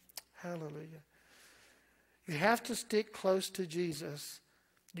 Amen. Hallelujah. You have to stick close to Jesus.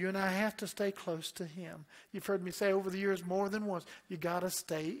 You and I have to stay close to him. You've heard me say over the years more than once, you got to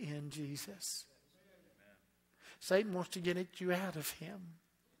stay in Jesus. Satan wants to get you out of him.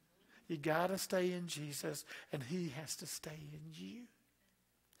 You got to stay in Jesus, and he has to stay in you.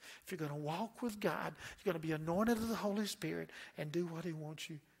 If you're going to walk with God, you're going to be anointed of the Holy Spirit and do what he wants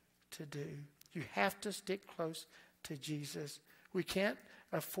you to do. You have to stick close to Jesus. We can't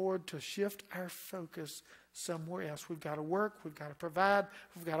afford to shift our focus somewhere else. We've got to work. We've got to provide.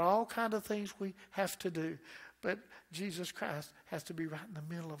 We've got all kinds of things we have to do. But Jesus Christ has to be right in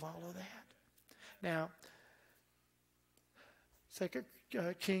the middle of all of that. Now, 2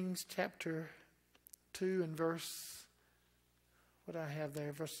 Kings chapter 2 and verse, what do I have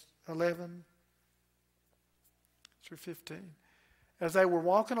there? Verse 11 through 15. As they were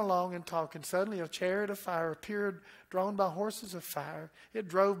walking along and talking, suddenly a chariot of fire appeared, drawn by horses of fire. It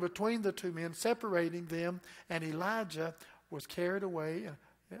drove between the two men, separating them, and Elijah was carried away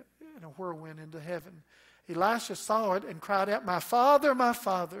in a whirlwind into heaven. Elisha saw it and cried out, my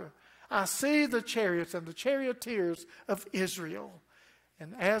father, I see the chariots and the charioteers of Israel.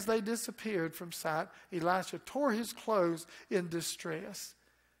 And as they disappeared from sight, Elisha tore his clothes in distress.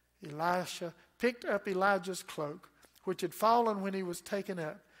 Elisha picked up Elijah's cloak, which had fallen when he was taken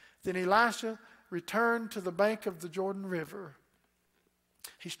up. Then Elisha returned to the bank of the Jordan River.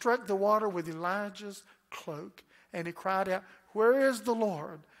 He struck the water with Elijah's cloak, and he cried out, where is the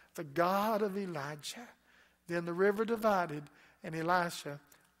Lord, the God of Elijah? Then the river divided, and Elisha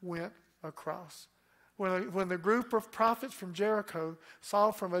went across. When the group of prophets from Jericho saw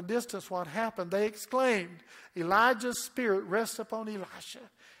from a distance what happened, they exclaimed, Elijah's spirit rests upon Elisha.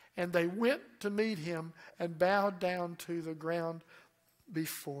 And they went to meet him and bowed down to the ground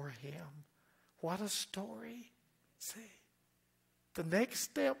before him. What a story. See, the next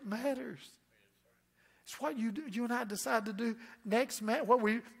step matters. It's what you and I decide to do next, what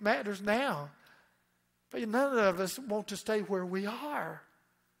matters now. But none of us want to stay where we are.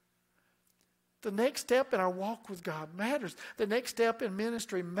 The next step in our walk with God matters. The next step in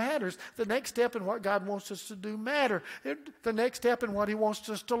ministry matters. The next step in what God wants us to do matters. The next step in what he wants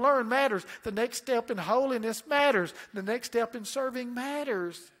us to learn matters. The next step in holiness matters. The next step in serving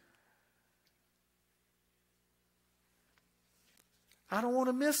matters. I don't want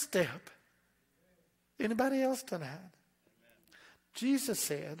to misstep. Anybody else tonight? Jesus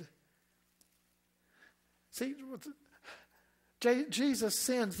said, see, Jesus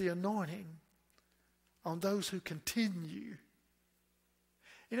sends the anointing on those who continue.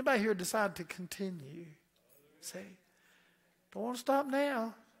 Anybody here decide to continue? Say, don't want to stop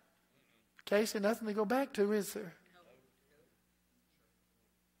now. Casey, nothing to go back to, is there?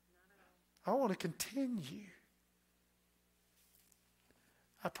 I want to continue.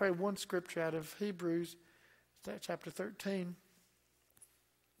 I pray one scripture out of Hebrews, chapter 13,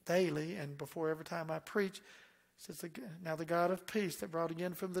 daily, and before every time I preach. It says, now the God of peace that brought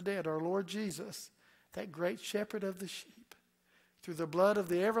again from the dead our Lord Jesus, that great shepherd of the sheep, through the blood of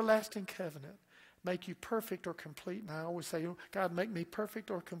the everlasting covenant, make you perfect or complete. And I always say, God, make me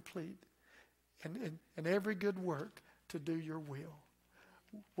perfect or complete in every good work to do your will.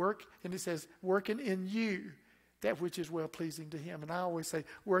 Work, and it says, working in you that which is well-pleasing to him. And I always say,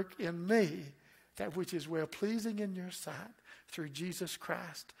 work in me that which is well-pleasing in your sight, through Jesus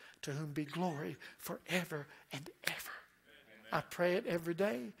Christ, to whom be glory forever and ever. I pray it every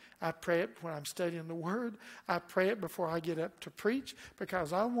day. I pray it when I'm studying the Word. I pray it before I get up to preach,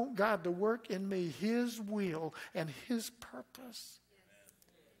 because I want God to work in me His will and His purpose.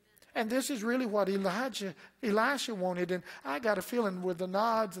 And this is really what Elisha wanted. And I got a feeling with the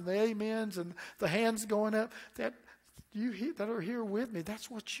nods and the amens and the hands going up that you that are here with me, that's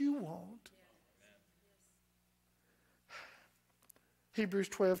what you want. Hebrews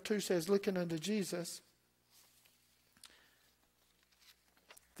 12:2 says, looking unto Jesus,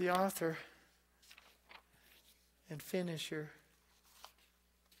 the author and finisher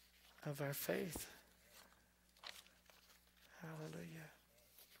of our faith. Hallelujah.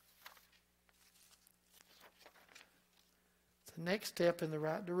 The next step in the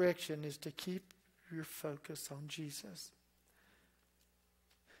right direction is to keep your focus on Jesus.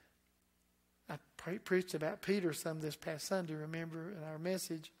 I preached about Peter some this past Sunday, remember, in our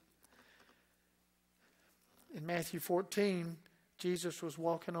message. In Matthew 14, Jesus was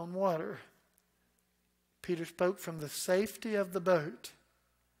walking on water. Peter spoke from the safety of the boat.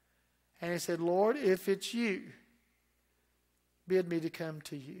 And he said, Lord, if it's you, bid me to come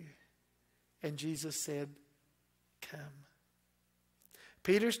to you. And Jesus said, come.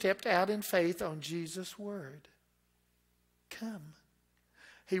 Peter stepped out in faith on Jesus' word. Come.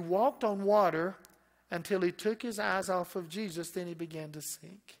 He walked on water until he took his eyes off of Jesus, then he began to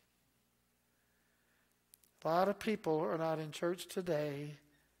sink. A lot of people are not in church today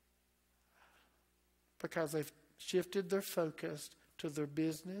because they've shifted their focus to their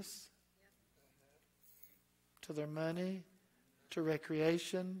business, to their money, to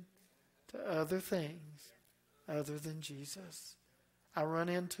recreation, to other things other than Jesus. I run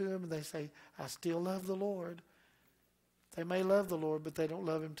into them and they say, I still love the Lord. They may love the Lord, but they don't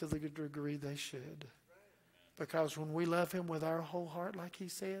love Him to the degree they should. Because when we love Him with our whole heart, like He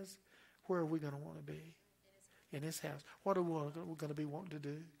says, where are we going to want to be? In His house. What are we going to be wanting to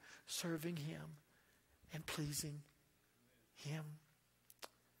do? Serving Him and pleasing Him.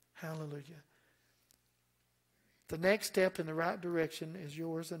 Hallelujah. The next step in the right direction is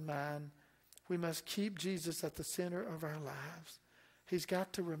yours and mine. We must keep Jesus at the center of our lives. He's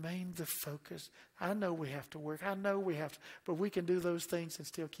got to remain the focus. I know we have to work. I know we have to, but we can do those things and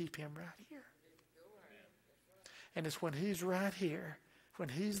still keep Him right here. And it's when He's right here, when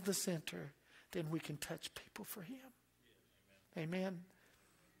He's the center, then we can touch people for Him. Amen.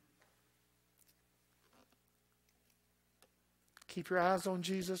 Keep your eyes on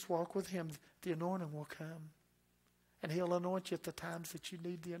Jesus. Walk with Him. The anointing will come. And He'll anoint you at the times that you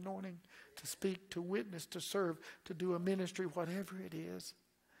need the anointing to speak, to witness, to serve, to do a ministry, whatever it is.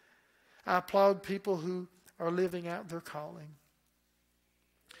 I applaud people who are living out their calling.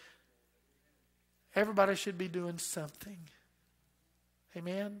 Everybody should be doing something.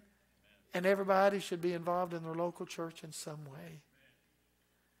 Amen? And everybody should be involved in their local church in some way.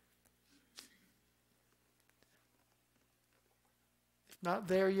 If not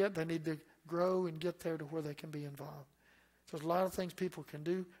there yet, they need to grow and get there to where they can be involved. So there's a lot of things people can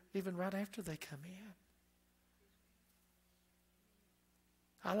do even right after they come in.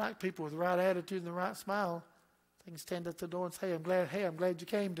 I like people with the right attitude and the right smile. They can stand at the door and say, I'm glad you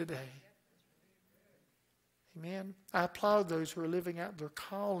came today. Amen. I applaud those who are living out their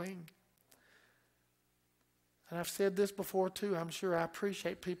calling. And I've said this before too. I'm sure I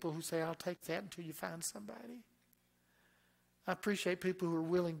appreciate people who say, I'll take that until you find somebody. I appreciate people who are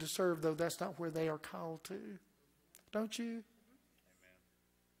willing to serve, though that's not where they are called to. Don't you? Amen.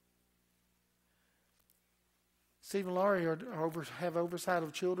 Steve and Laurie have oversight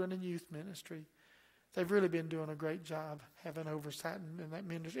of children and youth ministry. They've really been doing a great job having oversight in that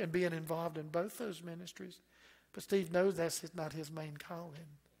ministry and being involved in both those ministries. But Steve knows that's not his main calling.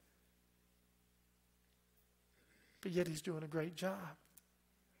 But yet he's doing a great job.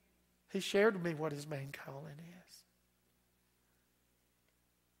 He shared with me what his main calling is.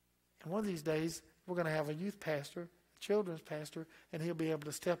 And one of these days, we're going to have a youth pastor, a children's pastor, and he'll be able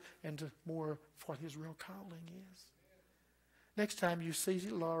to step into more of what his real calling is. Next time you see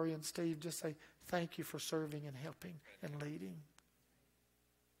Laurie and Steve, just say, thank you for serving and helping and leading.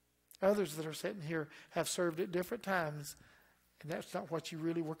 Others that are sitting here have served at different times, and that's not what you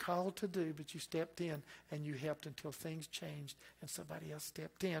really were called to do, but you stepped in and you helped until things changed and somebody else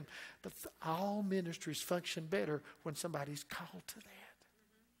stepped in. But all ministries function better when somebody's called to that.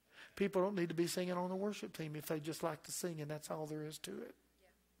 People don't need to be singing on the worship team if they just like to sing, and that's all there is to it.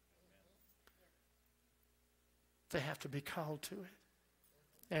 They have to be called to it.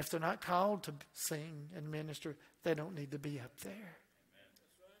 And if they're not called to sing and minister, they don't need to be up there.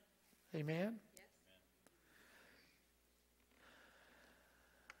 Amen?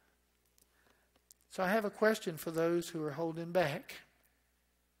 So I have a question for those who are holding back.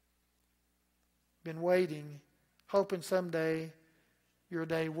 Been waiting, hoping someday your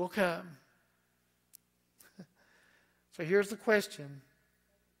day will come. So here's the question.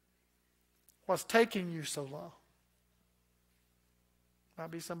 What's taking you so long?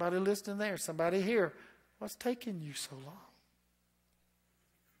 Might be somebody listening there, somebody here. What's taking you so long?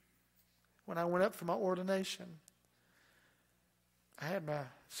 When I went up for my ordination, I had my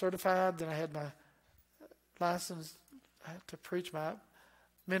certified, then I had my license. I had to preach my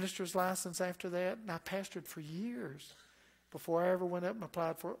minister's license after that, and I pastored for years before I ever went up and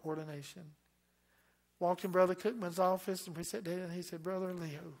applied for ordination. Walked in Brother Cookman's office, and we sat down, and he said, Brother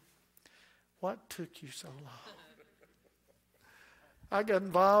Leo, what took you so long? I got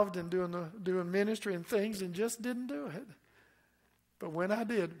involved in doing ministry and things and just didn't do it. But when I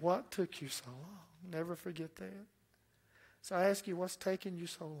did, what took you so long? Never forget that. So I ask you, what's taking you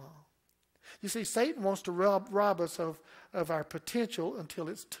so long? You see, Satan wants to rob us of our potential until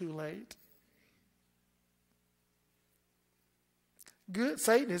it's too late.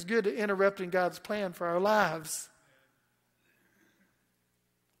 Satan is good at interrupting God's plan for our lives.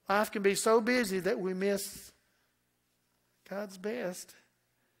 Life can be so busy that we miss God's best.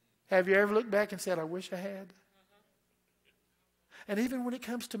 Have you ever looked back and said, I wish I had? And even when it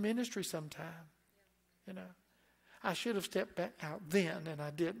comes to ministry sometime, I should have stepped back out then, and I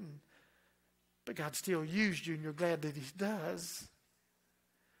didn't. But God still used you, and you're glad that He does.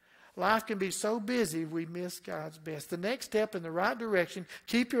 Life can be so busy, we miss God's best. The next step in the right direction,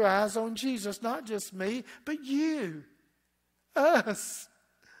 keep your eyes on Jesus, not just me, but you, us.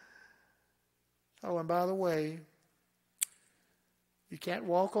 Oh, and by the way, you can't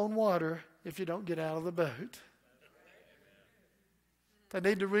walk on water if you don't get out of the boat. They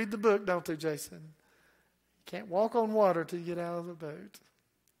need to read the book, don't they, Jason? You can't walk on water till you get out of the boat.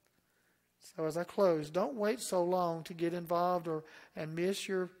 So as I close, don't wait so long to get involved and miss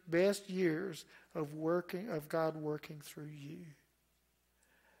your best years of God working through you.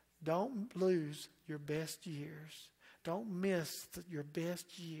 Don't lose your best years. Don't miss your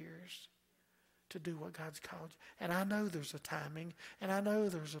best years to do what God's called you. And I know there's a timing, and I know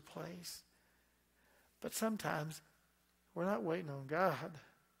there's a place. But sometimes we're not waiting on God.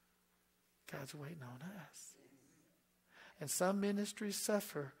 God's waiting on us. And some ministries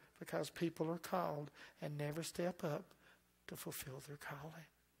suffer because people are called and never step up to fulfill their calling.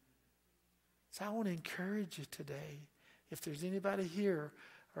 So I want to encourage you today, if there's anybody here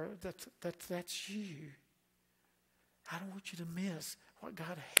or that's you, I don't want you to miss what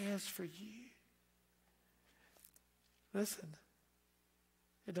God has for you. Listen,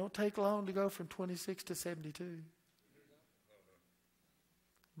 it don't take long to go from 26 to 72.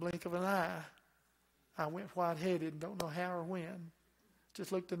 Blink of an eye, I went white-headed and don't know how or when.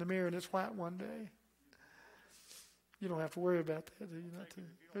 Just looked in the mirror and it's white one day. You don't have to worry about that, do you?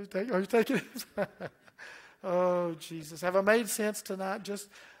 Are you taking it? Oh, Jesus. Have I made sense tonight? Just,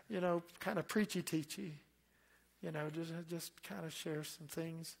 kind of preachy-teachy. Just kind of share some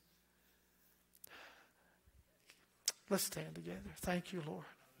things. Let's stand together. Thank you, Lord.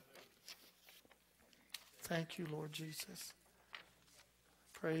 Thank you, Lord Jesus.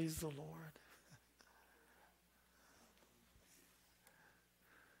 Praise the Lord.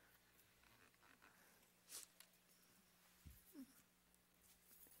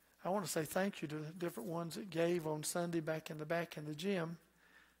 I want to say thank you to the different ones that gave on Sunday back in the gym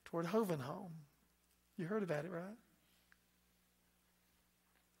toward Hovenholm. You heard about it, right?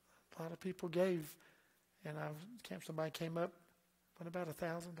 A lot of people gave, and somebody came up with about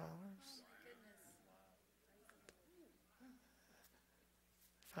 $1,000.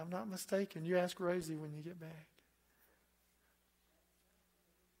 If I'm not mistaken, you ask Rosie when you get back.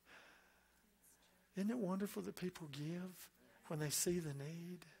 Isn't it wonderful that people give when they see the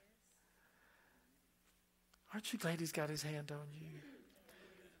need? Aren't you glad He's got His hand on you?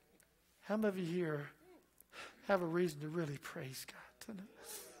 How many of you here have a reason to really praise God tonight?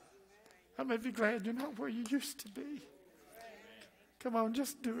 How many of you glad you're not where you used to be? Come on,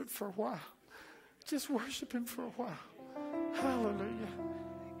 just do it for a while. Just worship Him for a while. Hallelujah.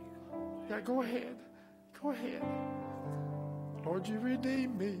 Yeah, go ahead. Go ahead. Lord, you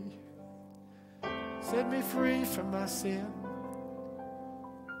redeemed me. Set me free from my sin.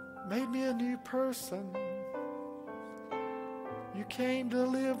 Made me a new person. You came to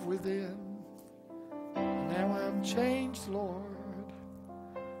live within. Now I'm changed, Lord.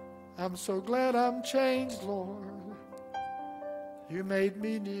 I'm so glad I'm changed, Lord. You made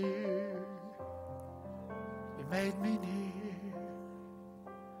me new. You made me new.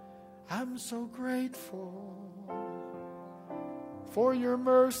 I'm so grateful for your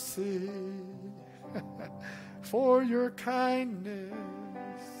mercy. for your kindness.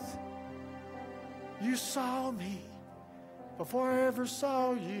 You saw me before I ever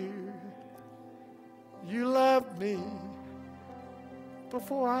saw you. You loved me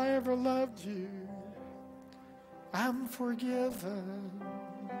before I ever loved you. I'm forgiven.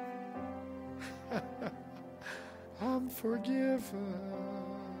 I'm forgiven.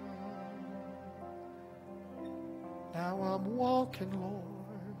 Now I'm walking,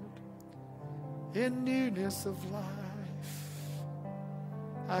 Lord, in newness of life.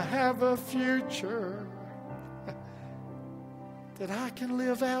 I have a future that I can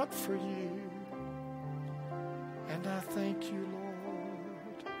live out for you. And I thank you,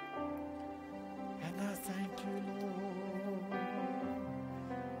 Lord. And I thank you, Lord.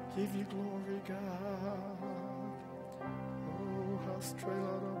 Give you glory, God. Oh, how straight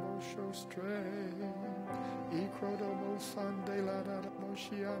out of Moshe straight. Ikrodomo Sunday, la da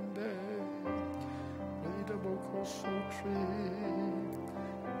Moshiande. Leadable Koso tree.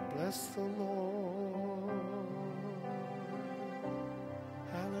 Bless the Lord.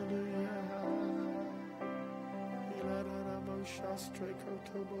 Hallelujah.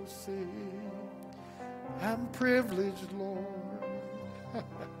 I'm privileged, Lord.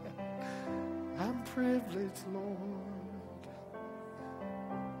 I'm privileged, Lord.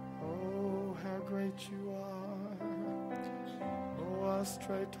 Oh, how great you are. Oh,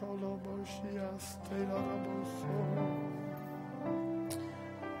 astray tolomoshia, stay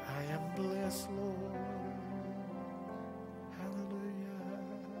I am blessed, Lord. Hallelujah.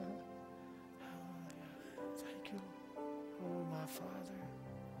 Hallelujah. Thank you, oh, my Father.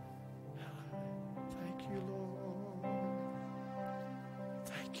 Hallelujah. Thank you, Lord.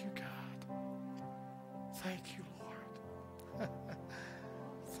 Thank you, God. Thank you, Lord.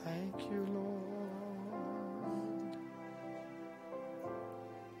 Thank you, Lord.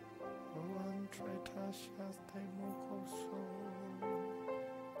 Oh, Antretashaste Mokoso.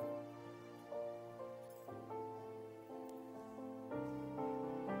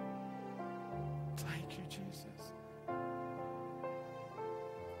 Thank you, Jesus.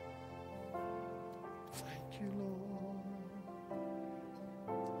 Thank you, Lord.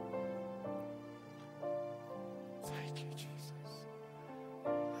 Thank you, Jesus.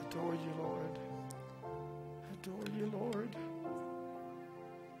 Adore you, Lord. Adore you, Lord.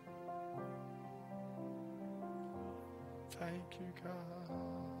 Thank you, God.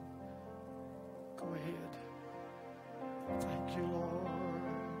 Go ahead. Thank you, Lord.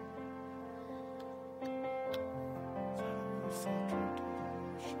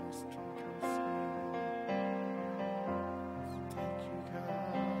 Thank you,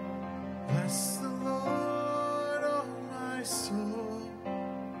 God. Bless the Lord, oh my soul.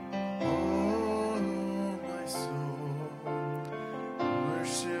 Oh, my soul.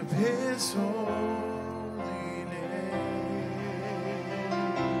 Worship his holy name.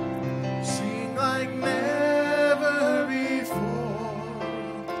 Sing like never before.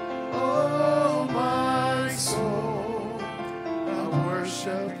 Oh, my soul. I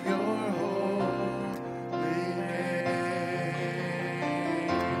worship your holy name.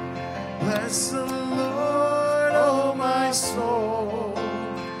 Bless the Lord, oh my soul.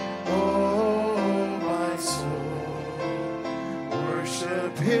 Oh, my soul.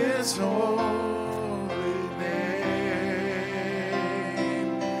 Worship his holy name.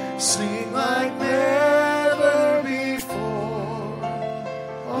 Sing like never before.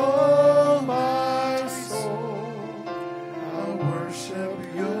 Oh, my soul. I worship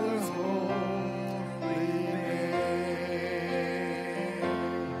your holy name.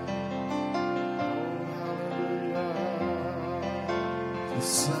 Oh, hallelujah. The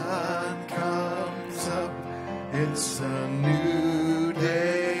sun comes up, it's a new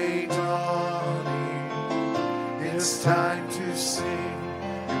day dawning. It's time to sing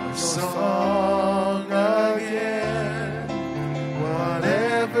your song again.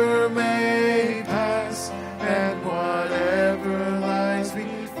 Whatever may pass and whatever lies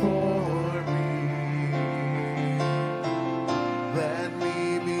before me, let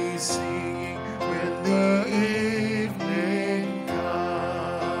me be singing when the evening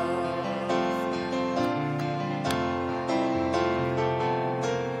comes.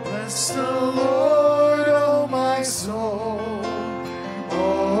 Bless the Lord, oh my soul.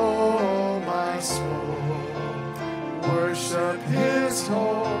 Oh,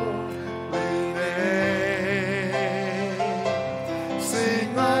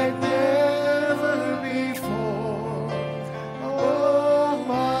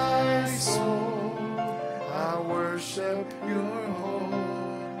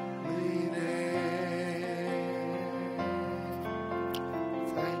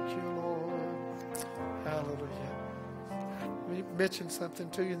 mention something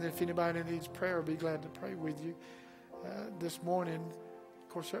to you, and if anybody needs prayer, I'll be glad to pray with you. This morning, of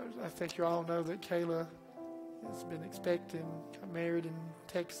course, I think you all know that Kayla has been expecting, got married in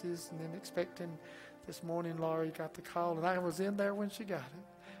Texas, and then expecting this morning. Laurie got the call, and I was in there when she got it.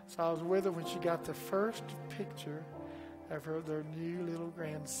 So I was with her when she got the first picture of their new little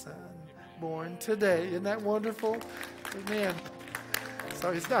grandson born today. Isn't that wonderful? Amen. So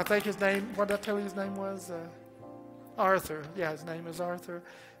I think his name, what did I tell you his name was? Arthur. Yeah, his name is Arthur.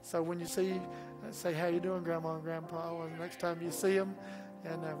 So when you see, say, how you doing, Grandma and Grandpa? And next time you see them,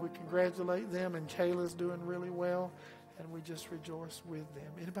 and we congratulate them. And Kayla's doing really well, and we just rejoice with them.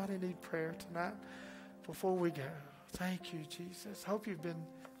 Anybody need prayer tonight before we go? Thank you, Jesus. Hope you've been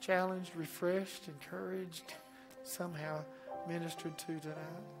challenged, refreshed, encouraged, somehow ministered to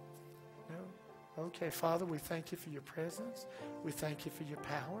tonight. No? Okay, Father, we thank you for your presence. We thank you for your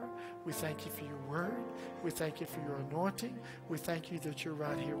power. We thank you for your word. We thank you for your anointing. We thank you that you're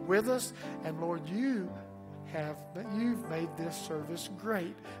right here with us. And Lord, you've made this service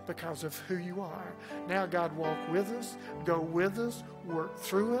great because of who you are. Now, God, walk with us, go with us, work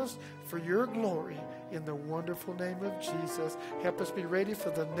through us for your glory in the wonderful name of Jesus. Help us be ready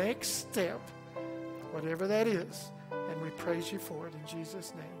for the next step, whatever that is. And we praise you for it in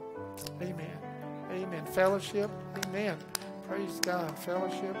Jesus' name. Amen. Amen. Fellowship. Amen. Praise God.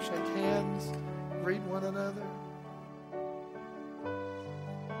 Fellowship. Shake hands. Greet one another.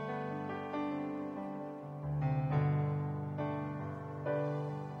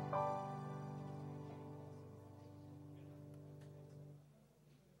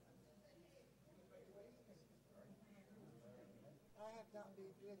 I have not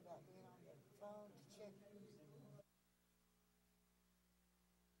been good about being